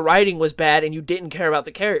 It's just the writing was bad and you didn't care about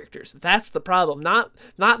the characters. That's the problem. Not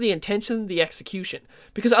the intention, the execution.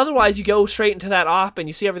 Because otherwise you go straight into that op and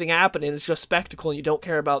you see everything happen and it's just spectacle and you don't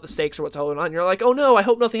care about the stakes or what's going on. You're like, oh no, I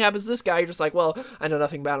hope nothing happens to this guy. You're just like, well, I know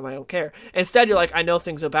nothing about him, I don't care. Instead you're like, I know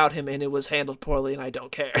things about him and it was handled poorly and I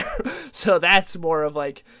don't care. So that's more of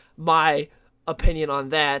like my opinion on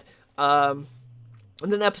that. And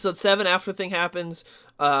then episode 7, after the thing happens,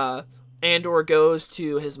 Andor goes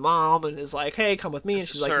to his mom and is like, hey, come with me. And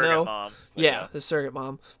she's like, no. Mom. Yeah, his surrogate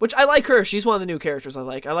mom. Which I like her. She's one of the new characters I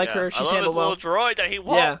like. I like her. She's handled well. I love this little droid that he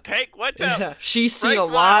won't take with him. Yeah. She's seen a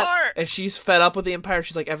lot, and she's fed up with the Empire.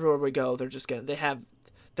 She's like, everywhere we go, their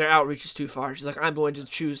outreach is too far. She's like, I'm going to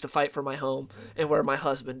choose to fight for my home and where my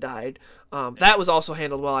husband died. That was also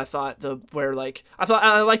handled well, I thought.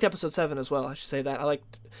 I liked episode 7 as well. I should say that. I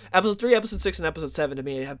liked episode 3, episode 6, and episode 7 to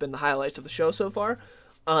me have been the highlights of the show so far.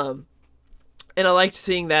 And I liked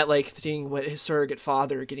seeing that, like, seeing what his surrogate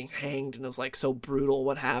father getting hanged, and it was, like, so brutal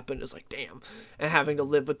what happened. It was like, damn. And having to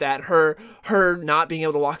live with that. Her not being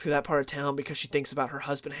able to walk through that part of town because she thinks about her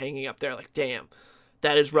husband hanging up there. Like, damn.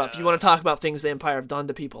 That is rough. You want to talk about things the Empire have done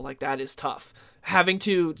to people. Like, that is tough. Having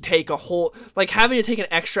to take an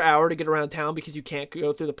extra hour to get around town because you can't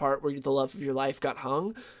go through the part where the love of your life got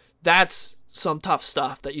hung. That's some tough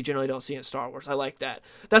stuff that you generally don't see in Star Wars. I like that.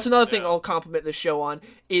 That's another thing I'll compliment this show on,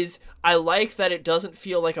 is I like that it doesn't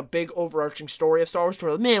feel like a big overarching story of Star Wars.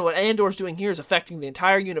 Story. Man, what Andor's doing here is affecting the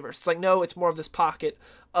entire universe. It's like, no, it's more of this pocket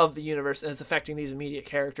of the universe, and it's affecting these immediate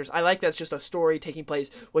characters. I like that it's just a story taking place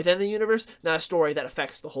within the universe, not a story that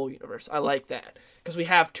affects the whole universe. I like that, because we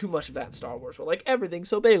have too much of that in Star Wars, where like everything's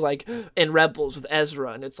so big, like in Rebels with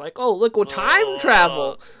Ezra, and it's like, oh, look what time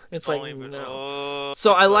travel. It's like, no.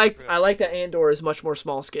 So I like that Andor is much more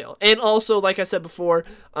small scale, and also, like I said before,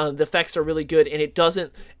 the effects are really good, and it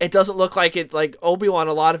doesn't look like it, like Obi-Wan.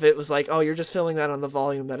 A lot of it was like, oh, you're just filming that on the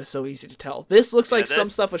volume that is so easy to tell. This looks like some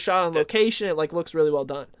stuff was shot on location. It like looks really well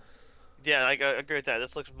done. Yeah, I agree with that.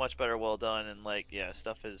 This looks much better, well done, and like, yeah,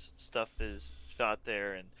 stuff is shot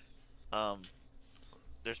there, and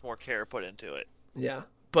there's more care put into it. Yeah,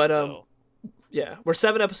 but yeah, we're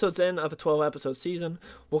 7 episodes in of a 12-episode season.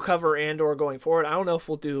 We'll cover Andor going forward. I don't know if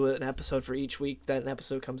we'll do an episode for each week that an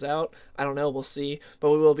episode comes out. I don't know. We'll see.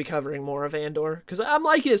 But we will be covering more of Andor, because I'm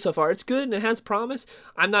liking it so far. It's good, and it has promise.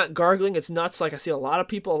 I'm not gargling. It's nuts. Like, I see a lot of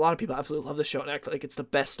people absolutely love the show and act like it's the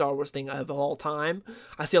best Star Wars thing of all time.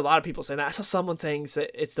 I see a lot of people saying that. I saw someone saying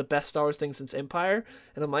that it's the best Star Wars thing since Empire,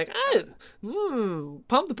 and I'm like,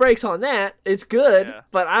 pump the brakes on that. It's good,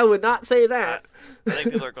 but I would not say that. I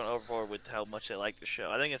think people are going overboard with how much they like the show.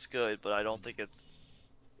 I think it's good, but I don't think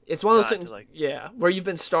it's one of those things, where you've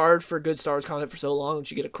been starved for good Star Wars content for so long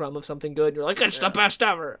that you get a crumb of something good, and you're like, it's the best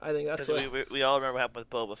ever. I think that's what... We all remember what happened with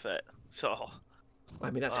Boba Fett, so...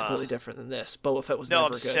 I mean, that's completely different than this. Boba Fett was No, never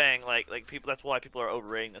I'm just good. saying, like people. That's why people are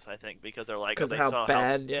overrating this. I think because they're like, 'Cause they how saw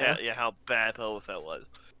bad, yeah. how bad Boba Fett was.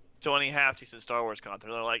 So any half decent Star Wars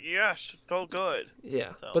content, they're like, yes, so good.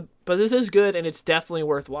 Yeah, So. but this is good, and it's definitely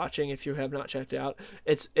worth watching if you have not checked it out.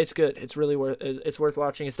 It's good. It's really worth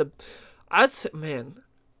watching. Man,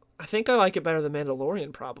 I think I like it better than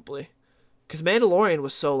Mandalorian probably, because Mandalorian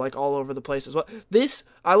was so like all over the place as well. This,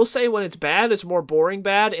 I will say, when it's bad, it's more boring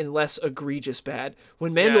bad and less egregious bad.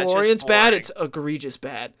 When Mandalorian's bad, it's egregious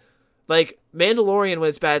bad. Like Mandalorian, when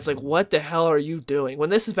it's bad, it's like, what the hell are you doing?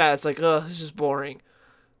 When this is bad, it's like, oh, this is just boring.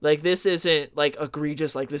 Like, this isn't, like,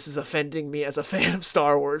 egregious, like, this is offending me as a fan of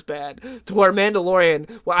Star Wars bad. To where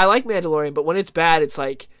Mandalorian, well, I like Mandalorian, but when it's bad, it's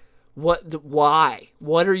like, why?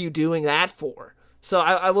 What are you doing that for? So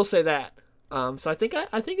I will say that. So I think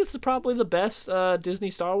this is probably the best Disney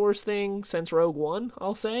Star Wars thing since Rogue One,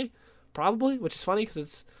 I'll say. Probably, which is funny because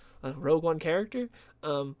it's a Rogue One character.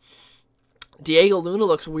 Diego Luna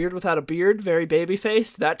looks weird without a beard, very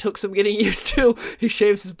baby-faced. That took some getting used to. He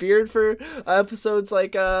shaves his beard for episodes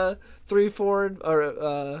like 3, 4,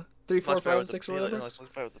 or 3, 4, 5, 6, or whatever.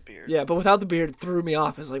 With the beard. Yeah, but without the beard, it threw me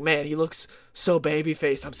off. It's like, man, he looks so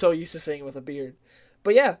baby-faced. I'm so used to seeing it with a beard.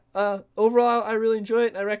 But yeah, overall, I really enjoy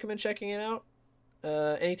it. I recommend checking it out.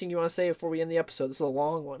 Anything you want to say before we end the episode? This is a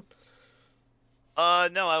long one.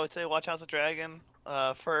 No, I would say watch House of Dragon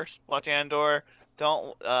first. Watch Andor.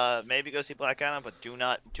 Don't maybe go see Black Adam, but do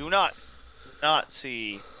not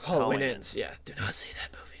see Halloween Ends. Yeah, do not see that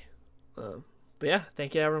movie. But yeah,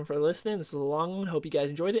 thank you everyone for listening. This is a long one. Hope you guys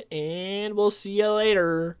enjoyed it, and we'll see you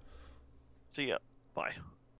later. See ya. Bye.